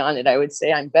working on it. I would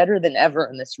say I'm better than ever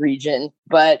in this region.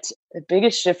 But the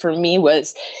biggest shift for me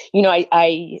was,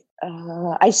 I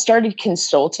started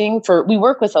consulting we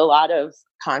work with a lot of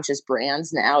conscious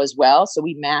brands now as well. So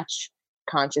we match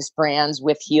conscious brands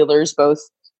with healers, both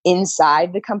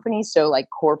inside the company. So like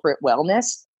corporate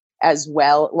wellness, as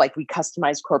well, like we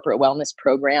customize corporate wellness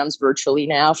programs virtually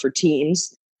now for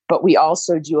teams. but we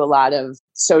also do a lot of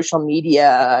social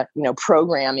media,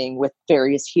 programming with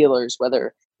various healers,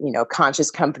 whether, Conscious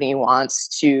Company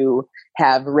wants to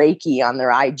have Reiki on their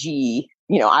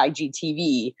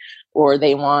IGTV, or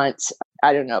they want,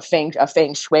 I don't know, a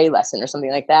feng shui lesson or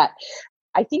something like that.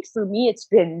 I think for me, it's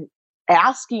been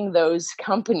asking those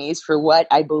companies for what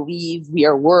I believe we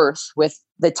are worth with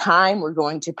the time we're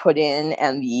going to put in,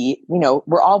 and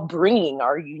we're all bringing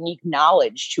our unique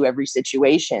knowledge to every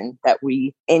situation that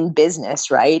we in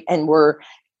business, right? And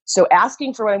so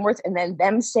asking for what I'm worth and then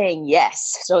them saying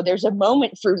yes. So there's a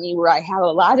moment for me where I have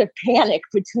a lot of panic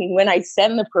between when I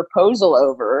send the proposal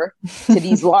over to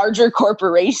these larger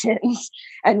corporations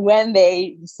and when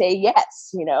they say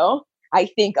yes, I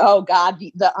think, oh God,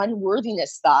 the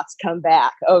unworthiness thoughts come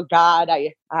back. Oh God,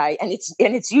 and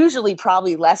it's usually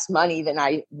probably less money than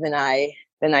I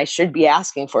should be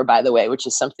asking for, by the way, which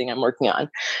is something I'm working on.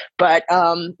 But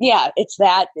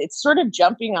it's sort of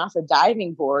jumping off a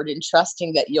diving board and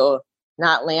trusting that you'll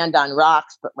not land on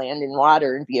rocks, but land in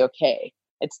water and be okay.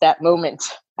 It's that moment.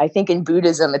 I think in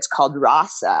Buddhism, it's called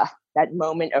rasa, that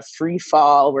moment of free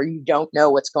fall where you don't know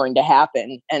what's going to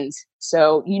happen. And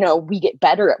so, we get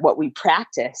better at what we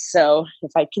practice. So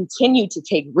if I continue to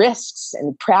take risks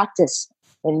and practice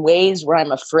in ways where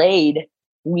I'm afraid,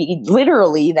 we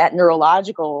literally, that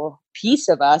neurological piece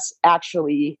of us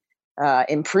actually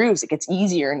improves. It gets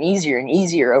easier and easier and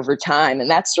easier over time.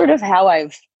 And that's sort of how I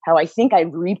think I've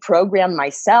reprogrammed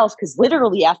myself, because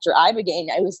literally after Ibogaine,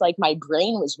 I was like, my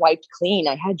brain was wiped clean.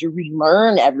 I had to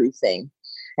relearn everything.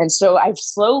 And so I've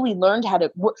slowly learned how to,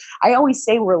 I always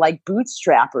say we're like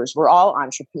bootstrappers. We're all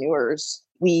entrepreneurs.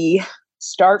 We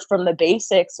start from the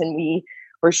basics and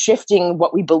we're shifting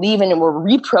what we believe in, and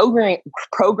we're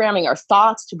programming our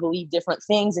thoughts to believe different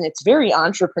things. And it's very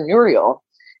entrepreneurial.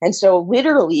 And so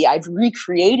literally I've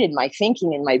recreated my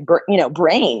thinking in my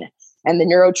brain and the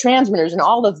neurotransmitters and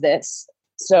all of this.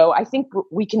 So I think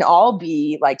we can all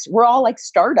be we're all like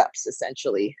startups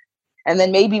essentially. And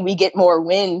then maybe we get more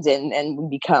wind and we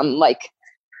become like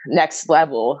next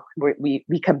level. We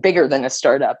become bigger than a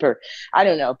startup, or I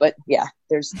don't know. But yeah,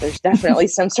 there's definitely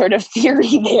some sort of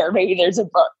theory there. Maybe there's a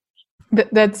book.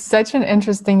 That's such an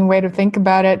interesting way to think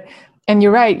about it. And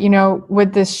you're right,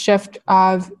 with this shift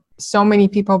of so many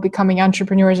people becoming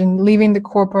entrepreneurs and leaving the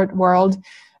corporate world,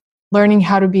 learning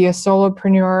how to be a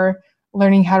solopreneur,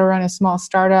 learning how to run a small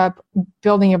startup,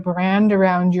 building a brand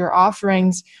around your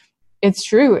offerings. It's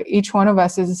true. Each one of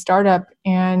us is a startup,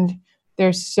 and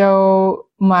there's so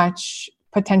much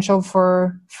potential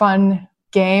for fun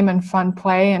game and fun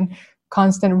play and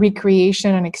constant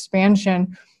recreation and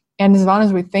expansion. And as long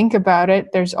as we think about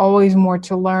it, there's always more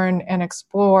to learn and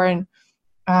explore. And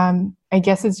I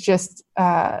guess it's just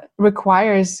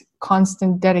requires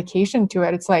constant dedication to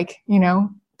it. It's like,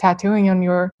 tattooing on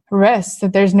your wrist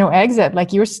that there's no exit.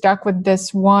 Like you're stuck with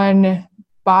this one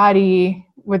body,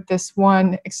 with this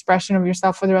one expression of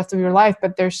yourself for the rest of your life,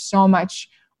 but there's so much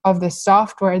of the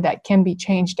software that can be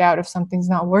changed out if something's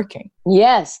not working.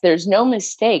 Yes, there's no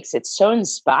mistakes. It's so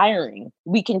inspiring.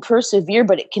 We can persevere,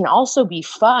 but it can also be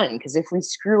fun, because if we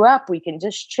screw up, we can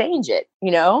just change it,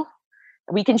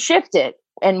 we can shift it,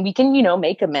 and we can,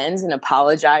 make amends and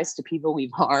apologize to people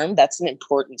we've harmed. That's an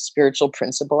important spiritual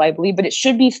principle, I believe, but it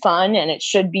should be fun, and it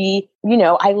should be,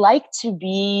 I like to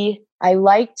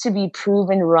be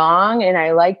proven wrong, and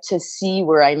I like to see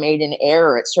where I made an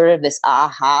error. It's sort of this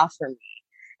aha for me.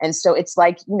 And so it's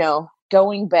like,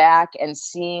 going back and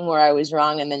seeing where I was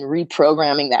wrong and then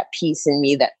reprogramming that piece in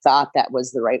me that thought that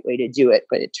was the right way to do it.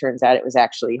 But it turns out it was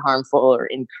actually harmful or,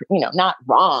 not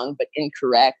wrong, but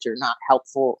incorrect or not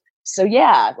helpful. So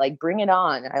yeah, bring it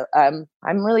on.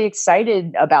 I'm really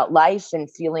excited about life and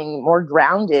feeling more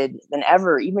grounded than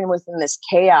ever, even within this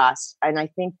chaos. And I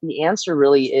think the answer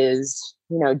really is,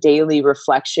 daily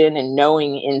reflection and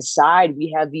knowing inside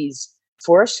we have these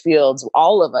force fields,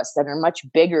 all of us, that are much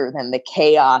bigger than the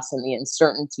chaos and the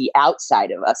uncertainty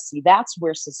outside of us. See, that's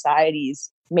where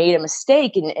society's made a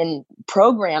mistake in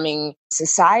programming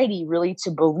society really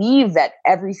to believe that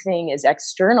everything is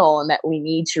external and that we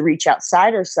need to reach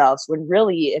outside ourselves, when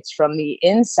really it's from the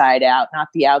inside out, not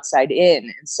the outside in.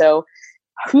 And so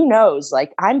who knows?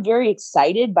 I'm very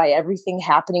excited by everything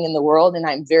happening in the world. And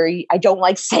I don't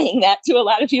like saying that to a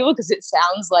lot of people because it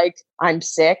sounds like I'm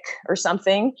sick or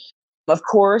something. Of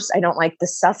course, I don't like the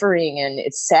suffering, and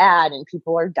it's sad, and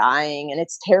people are dying, and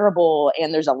it's terrible,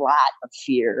 and there's a lot of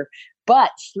fear. But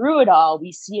through it all,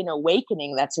 we see an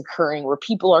awakening that's occurring where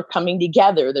people are coming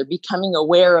together. They're becoming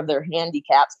aware of their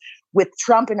handicaps. With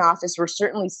Trump in office, we're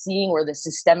certainly seeing where the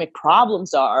systemic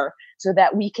problems are, so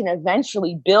that we can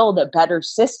eventually build a better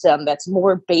system that's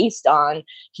more based on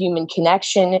human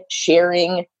connection,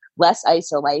 sharing, less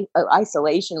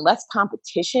isolation, less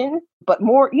competition, but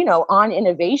more, on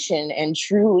innovation and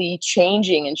truly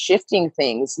changing and shifting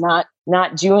things, not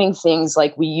doing things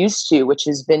like we used to, which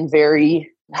has been very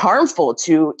harmful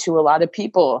to a lot of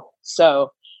people.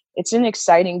 So it's an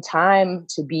exciting time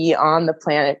to be on the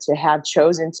planet, to have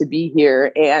chosen to be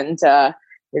here. And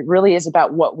it really is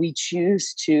about what we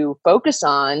choose to focus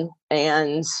on.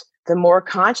 And the more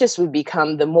conscious we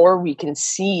become, the more we can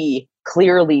see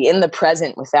clearly in the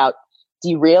present without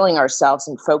derailing ourselves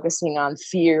and focusing on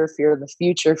fear of the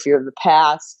future, fear of the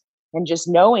past, and just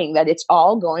knowing that it's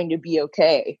all going to be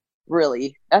okay.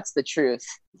 Really, that's the truth.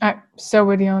 I'm so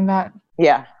with you on that.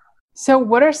 Yeah. So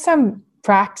what are some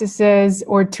practices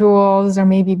or tools or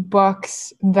maybe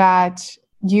books that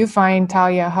you find,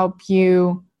 Talia, help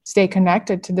you stay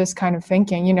connected to this kind of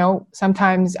thinking?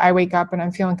 Sometimes I wake up and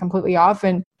I'm feeling completely off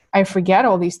and I forget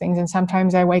all these things. And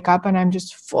sometimes I wake up and I'm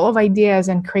just full of ideas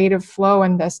and creative flow,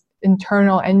 and this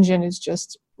internal engine is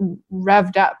just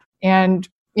revved up. And,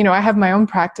 I have my own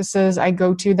practices I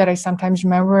go to that I sometimes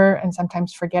remember and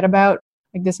sometimes forget about.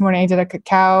 Like this morning I did a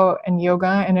cacao and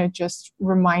yoga, and it just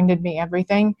reminded me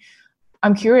everything.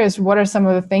 I'm curious, what are some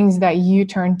of the things that you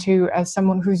turn to as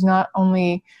someone who's not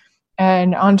only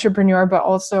an entrepreneur, but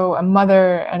also a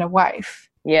mother and a wife?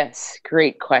 Yes,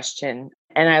 great question.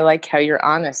 And I like how you're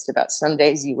honest about some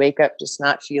days you wake up just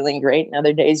not feeling great, and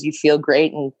other days you feel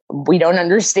great, and we don't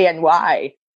understand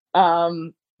why.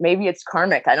 Maybe it's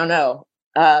karmic. I don't know.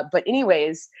 But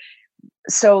anyways,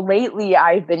 so lately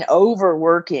I've been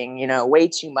overworking, way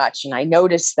too much. And I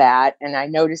noticed that, and I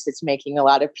noticed it's making a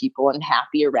lot of people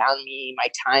unhappy around me. My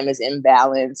time is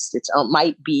imbalanced. It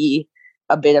might be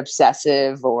a bit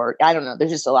obsessive, or I don't know.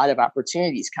 There's just a lot of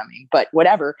opportunities coming, but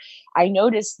whatever. I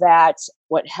noticed that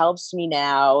what helps me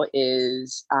now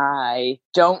is I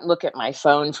don't look at my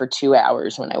phone for 2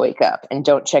 hours when I wake up, and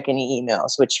don't check any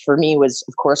emails, which for me was,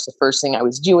 of course, the first thing I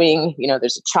was doing.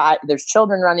 There's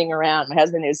children running around. My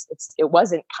husband it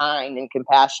wasn't kind and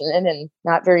compassionate and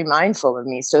not very mindful of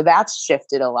me. So that's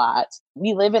shifted a lot.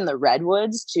 We live in the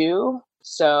redwoods too.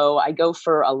 So I go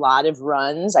for a lot of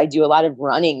runs. I do a lot of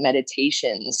running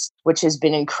meditations, which has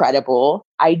been incredible.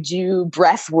 I do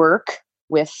breath work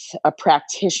with a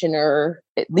practitioner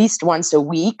at least once a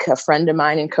week, a friend of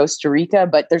mine in Costa Rica,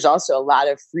 but there's also a lot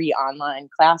of free online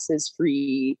classes,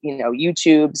 free,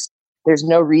 YouTubes. There's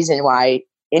no reason why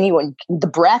the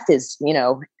breath is,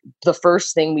 the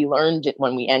first thing we learned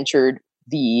when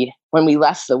we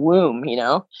left the womb,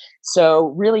 So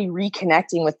really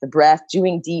reconnecting with the breath,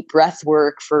 doing deep breath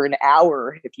work for an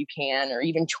hour if you can, or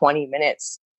even 20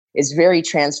 minutes is very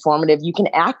transformative. You can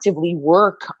actively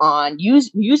work on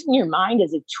using your mind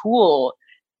as a tool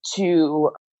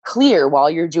to clear while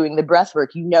you're doing the breath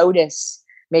work. You notice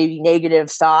maybe negative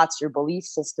thoughts or belief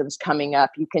systems coming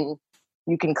up. You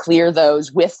can clear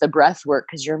those with the breath work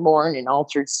because you're more in an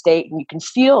altered state, and you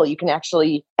can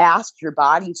actually ask your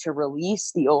body to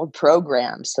release the old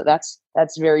programs. So that's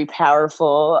very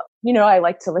powerful. I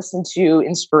like to listen to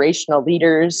inspirational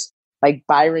leaders like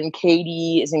Byron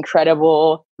Katie is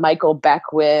incredible, Michael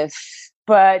Beckwith.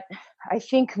 But I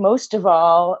think most of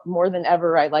all, more than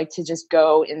ever, I like to just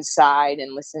go inside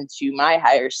and listen to my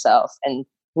higher self and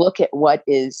look at what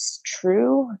is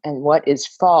true and what is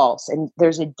false. And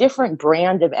there's a different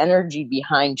brand of energy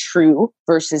behind true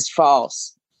versus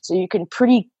false. So you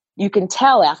can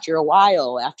tell after a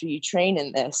while, after you train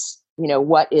in this,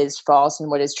 what is false and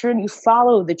what is true. And you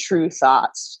follow the true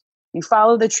thoughts. You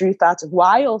follow the true thoughts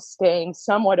while staying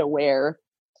somewhat aware.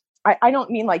 I don't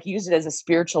mean like use it as a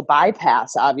spiritual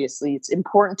bypass. Obviously, it's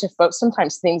important to focus.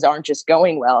 Sometimes things aren't just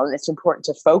going well, and it's important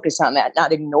to focus on that,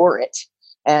 not ignore it.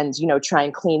 And, try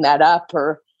and clean that up,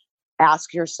 or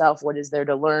ask yourself, what is there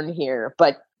to learn here?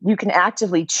 But you can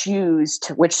actively choose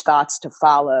which thoughts to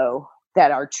follow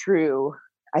that are true.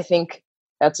 I think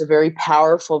that's a very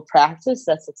powerful practice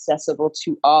that's accessible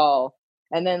to all.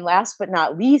 And then last but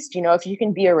not least, if you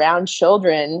can be around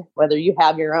children, whether you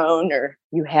have your own or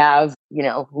you have,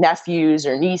 nephews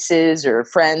or nieces or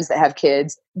friends that have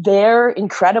kids, they're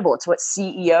incredible. It's what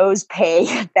CEOs pay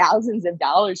thousands of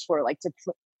dollars for, like to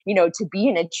be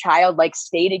in a childlike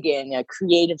state again, a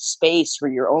creative space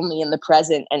where you're only in the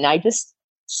present. And I just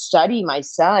study my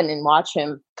son and watch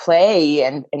him play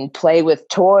and play with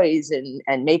toys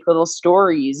and make little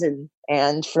stories.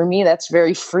 And for me, that's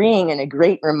very freeing and a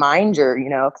great reminder,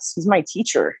 'cause he's my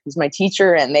teacher. He's my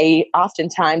teacher. And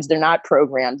they're not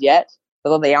programmed yet,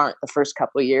 although they aren't the first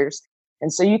couple of years.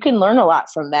 And so you can learn a lot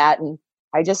from that. And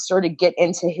I just sort of get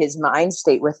into his mind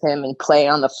state with him and play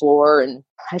on the floor. And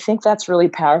I think that's really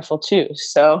powerful too.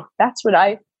 So that's what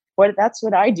I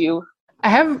do. I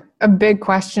have a big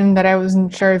question that I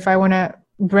wasn't sure if I want to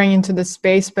bring into the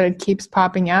space, but it keeps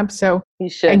popping up. So You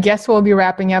should. I guess we'll be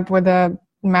wrapping up with a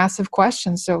massive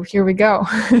question. So here we go.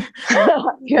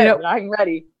 Good, I'm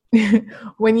ready.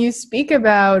 When you speak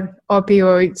about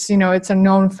opioids, it's a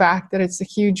known fact that it's a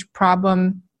huge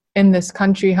problem in this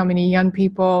country, how many young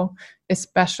people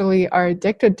especially are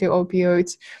addicted to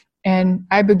opioids. And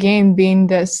Ibogaine being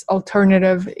this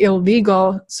alternative,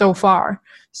 illegal so far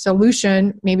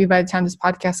solution, maybe by the time this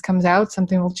podcast comes out,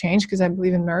 something will change because I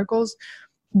believe in miracles.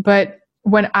 But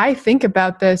when I think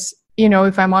about this,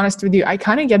 if I'm honest with you, I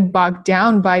kind of get bogged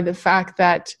down by the fact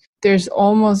that there's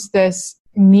almost this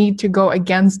need to go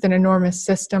against an enormous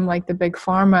system like the big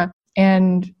pharma.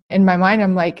 And in my mind,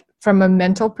 I'm like, from a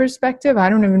mental perspective, I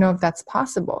don't even know if that's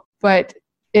possible. But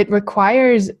it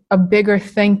requires a bigger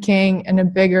thinking and a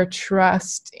bigger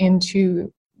trust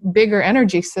into bigger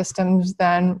energy systems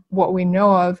than what we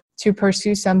know of to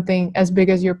pursue something as big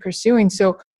as you're pursuing.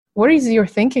 So what is your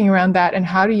thinking around that, and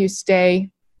how do you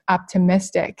stay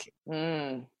optimistic?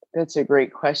 That's a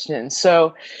great question.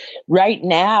 So right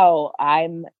now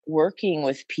I'm working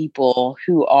with people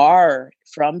who are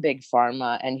from Big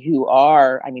Pharma and who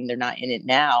are, they're not in it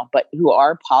now, but who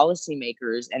are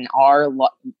policymakers and are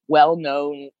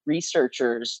well-known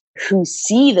researchers who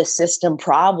see the system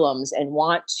problems and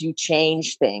want to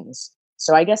change things.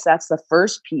 So I guess that's the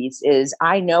first piece is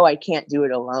I know I can't do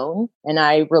it alone. And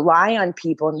I rely on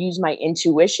people and use my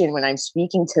intuition when I'm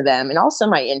speaking to them and also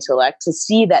my intellect to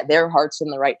see that their heart's in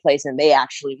the right place and they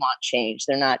actually want change.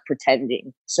 They're not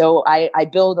pretending. So I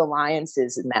build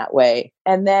alliances in that way.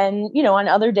 And then, on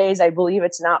other days, I believe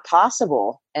it's not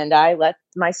possible. And I let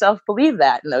myself believe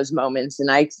that in those moments. And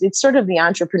it's sort of the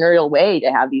entrepreneurial way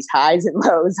to have these highs and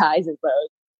lows.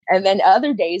 And then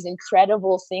other days,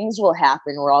 incredible things will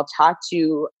happen where I'll talk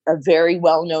to a very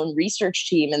well-known research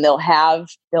team and they'll have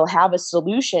a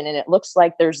solution and it looks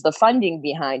like there's the funding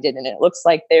behind it. And it looks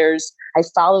like I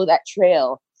follow that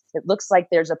trail. It looks like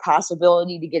there's a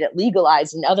possibility to get it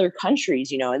legalized in other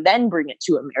countries, and then bring it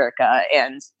to America.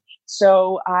 And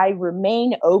so I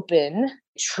remain open,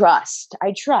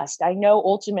 I trust. I know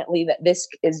ultimately that this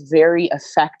is very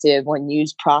effective when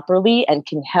used properly and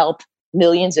can help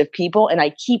millions of people. And I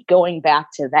keep going back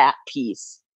to that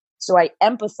piece. So I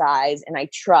empathize and I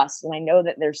trust, and I know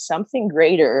that there's something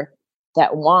greater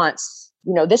that wants,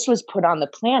 this was put on the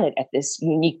planet at this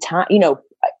unique time.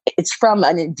 It's from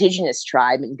an indigenous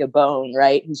tribe in Gabon,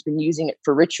 right? Who's been using it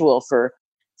for ritual for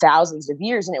thousands of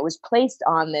years. And it was placed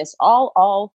on this,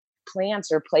 all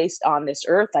plants are placed on this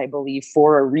earth, I believe,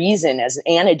 for a reason as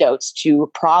antidotes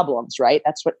to problems, right?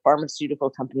 That's what pharmaceutical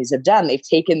companies have done. They've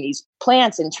taken these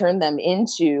plants and turned them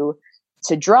into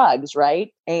drugs,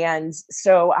 right? And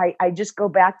so I just go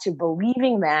back to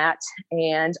believing that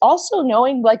and also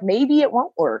knowing like maybe it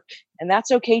won't work. And that's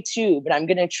okay too, but I'm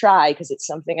going to try because it's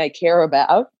something I care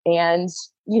about. And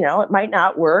it might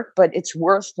not work, but it's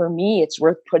worth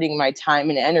putting my time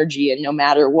and energy in no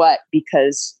matter what,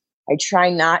 because I try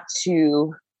not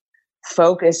to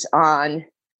focus on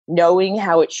knowing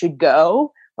how it should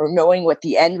go or knowing what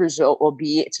the end result will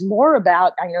be. It's more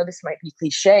about, I know this might be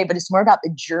cliche, but it's more about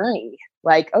the journey.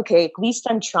 Like, okay, at least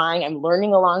I'm trying. I'm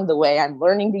learning along the way. I'm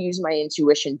learning to use my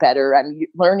intuition better. I'm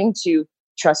learning to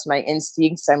trust my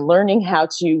instincts. I'm learning how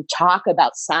to talk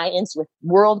about science with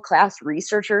world-class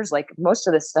researchers. Like most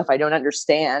of this stuff, I don't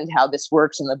understand how this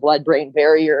works in the blood-brain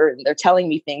barrier. And they're telling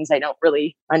me things I don't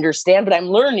really understand, but I'm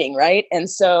learning, right? And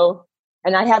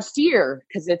I have fear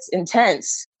because it's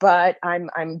intense, but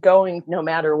I'm going no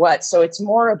matter what. So it's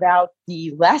more about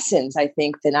the lessons, I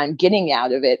think, that I'm getting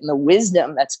out of it and the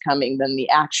wisdom that's coming than the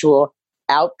actual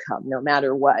outcome, no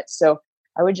matter what. So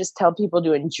I would just tell people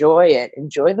to enjoy it,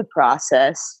 enjoy the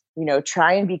process,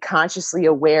 try and be consciously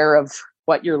aware of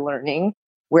what you're learning,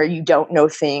 where you don't know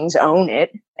things, own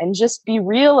it, and just be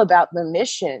real about the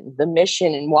mission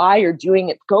and why you're doing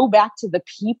it. Go back to the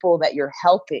people that you're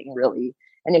helping, really.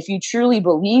 And if you truly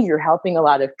believe you're helping a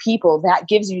lot of people, that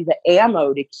gives you the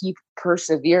ammo to keep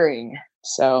persevering.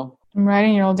 So I'm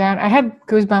writing it all down. I had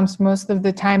goosebumps most of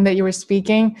the time that you were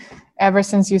speaking, ever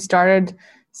since you started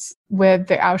with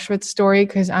the Auschwitz story,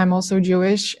 because I'm also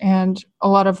Jewish, and a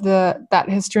lot of that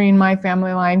history in my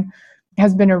family line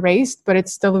has been erased, but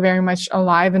it's still very much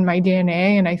alive in my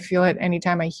DNA, and I feel it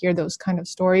anytime I hear those kind of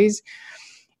stories.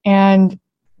 And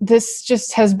this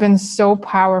just has been so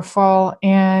powerful,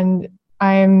 and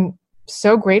I'm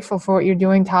so grateful for what you're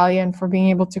doing, Talia, and for being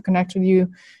able to connect with you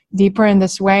deeper in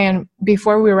this way. And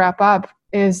before we wrap up,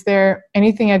 is there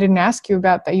anything I didn't ask you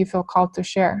about that you feel called to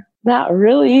share? Not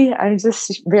really. I'm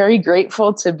just very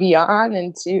grateful to be on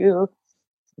and to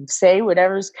say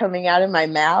whatever's coming out of my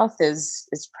mouth is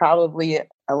probably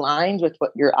aligned with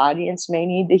what your audience may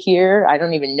need to hear. I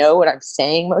don't even know what I'm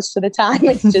saying most of the time.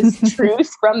 It's just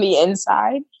truth from the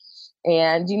inside.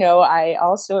 And, I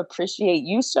also appreciate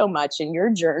you so much in your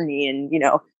journey and,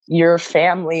 your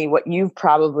family, what you've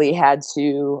probably had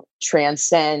to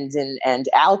transcend and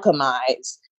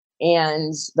alchemize.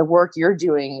 And the work you're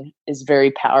doing is very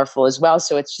powerful as well.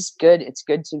 So it's just good. It's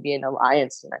good to be in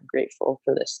alliance, and I'm grateful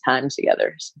for this time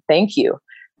together. So thank you.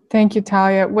 Thank you,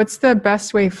 Talia. What's the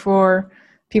best way for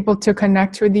people to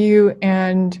connect with you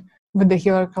and with the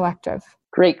Healer Collective?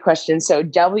 Great question. So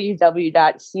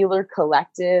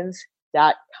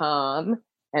www.healercollective.com.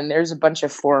 And there's a bunch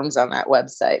of forms on that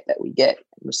website that we get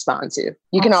and respond to.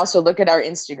 You can also look at our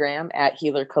Instagram at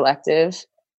Healer Collective.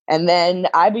 And then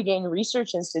iBegain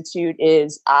Research Institute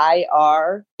is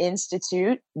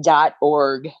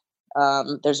irinstitute.org.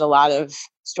 There's a lot of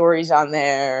stories on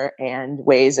there and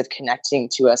ways of connecting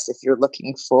to us if you're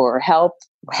looking for help.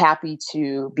 We're happy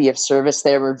to be of service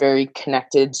there. We're very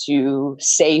connected to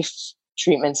safe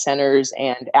treatment centers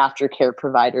and aftercare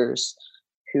providers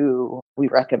who we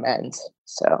recommend.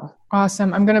 So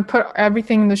awesome. I'm going to put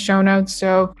everything in the show notes.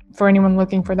 So for anyone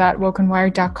looking for that,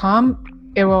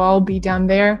 wokenwired.com, it will all be down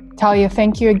there. Talia,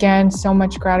 thank you again. So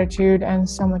much gratitude and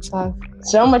so much love.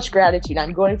 So much gratitude.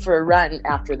 I'm going for a run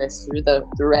after this through the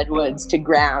redwoods to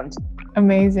ground.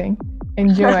 Amazing.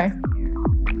 Enjoy.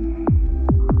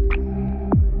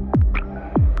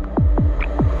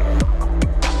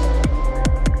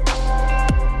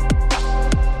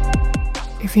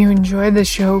 If you enjoyed the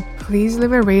show, please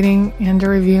leave a rating and a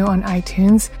review on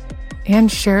iTunes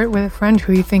and share it with a friend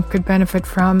who you think could benefit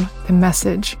from the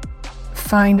message.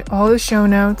 Find all the show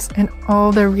notes and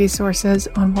all the resources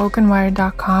on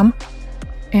wokenwired.com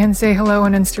and say hello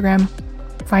on Instagram.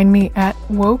 Find me at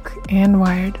Woke and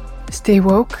Wired. Stay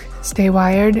woke, stay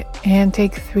wired, and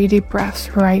take 3 deep breaths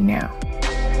right now.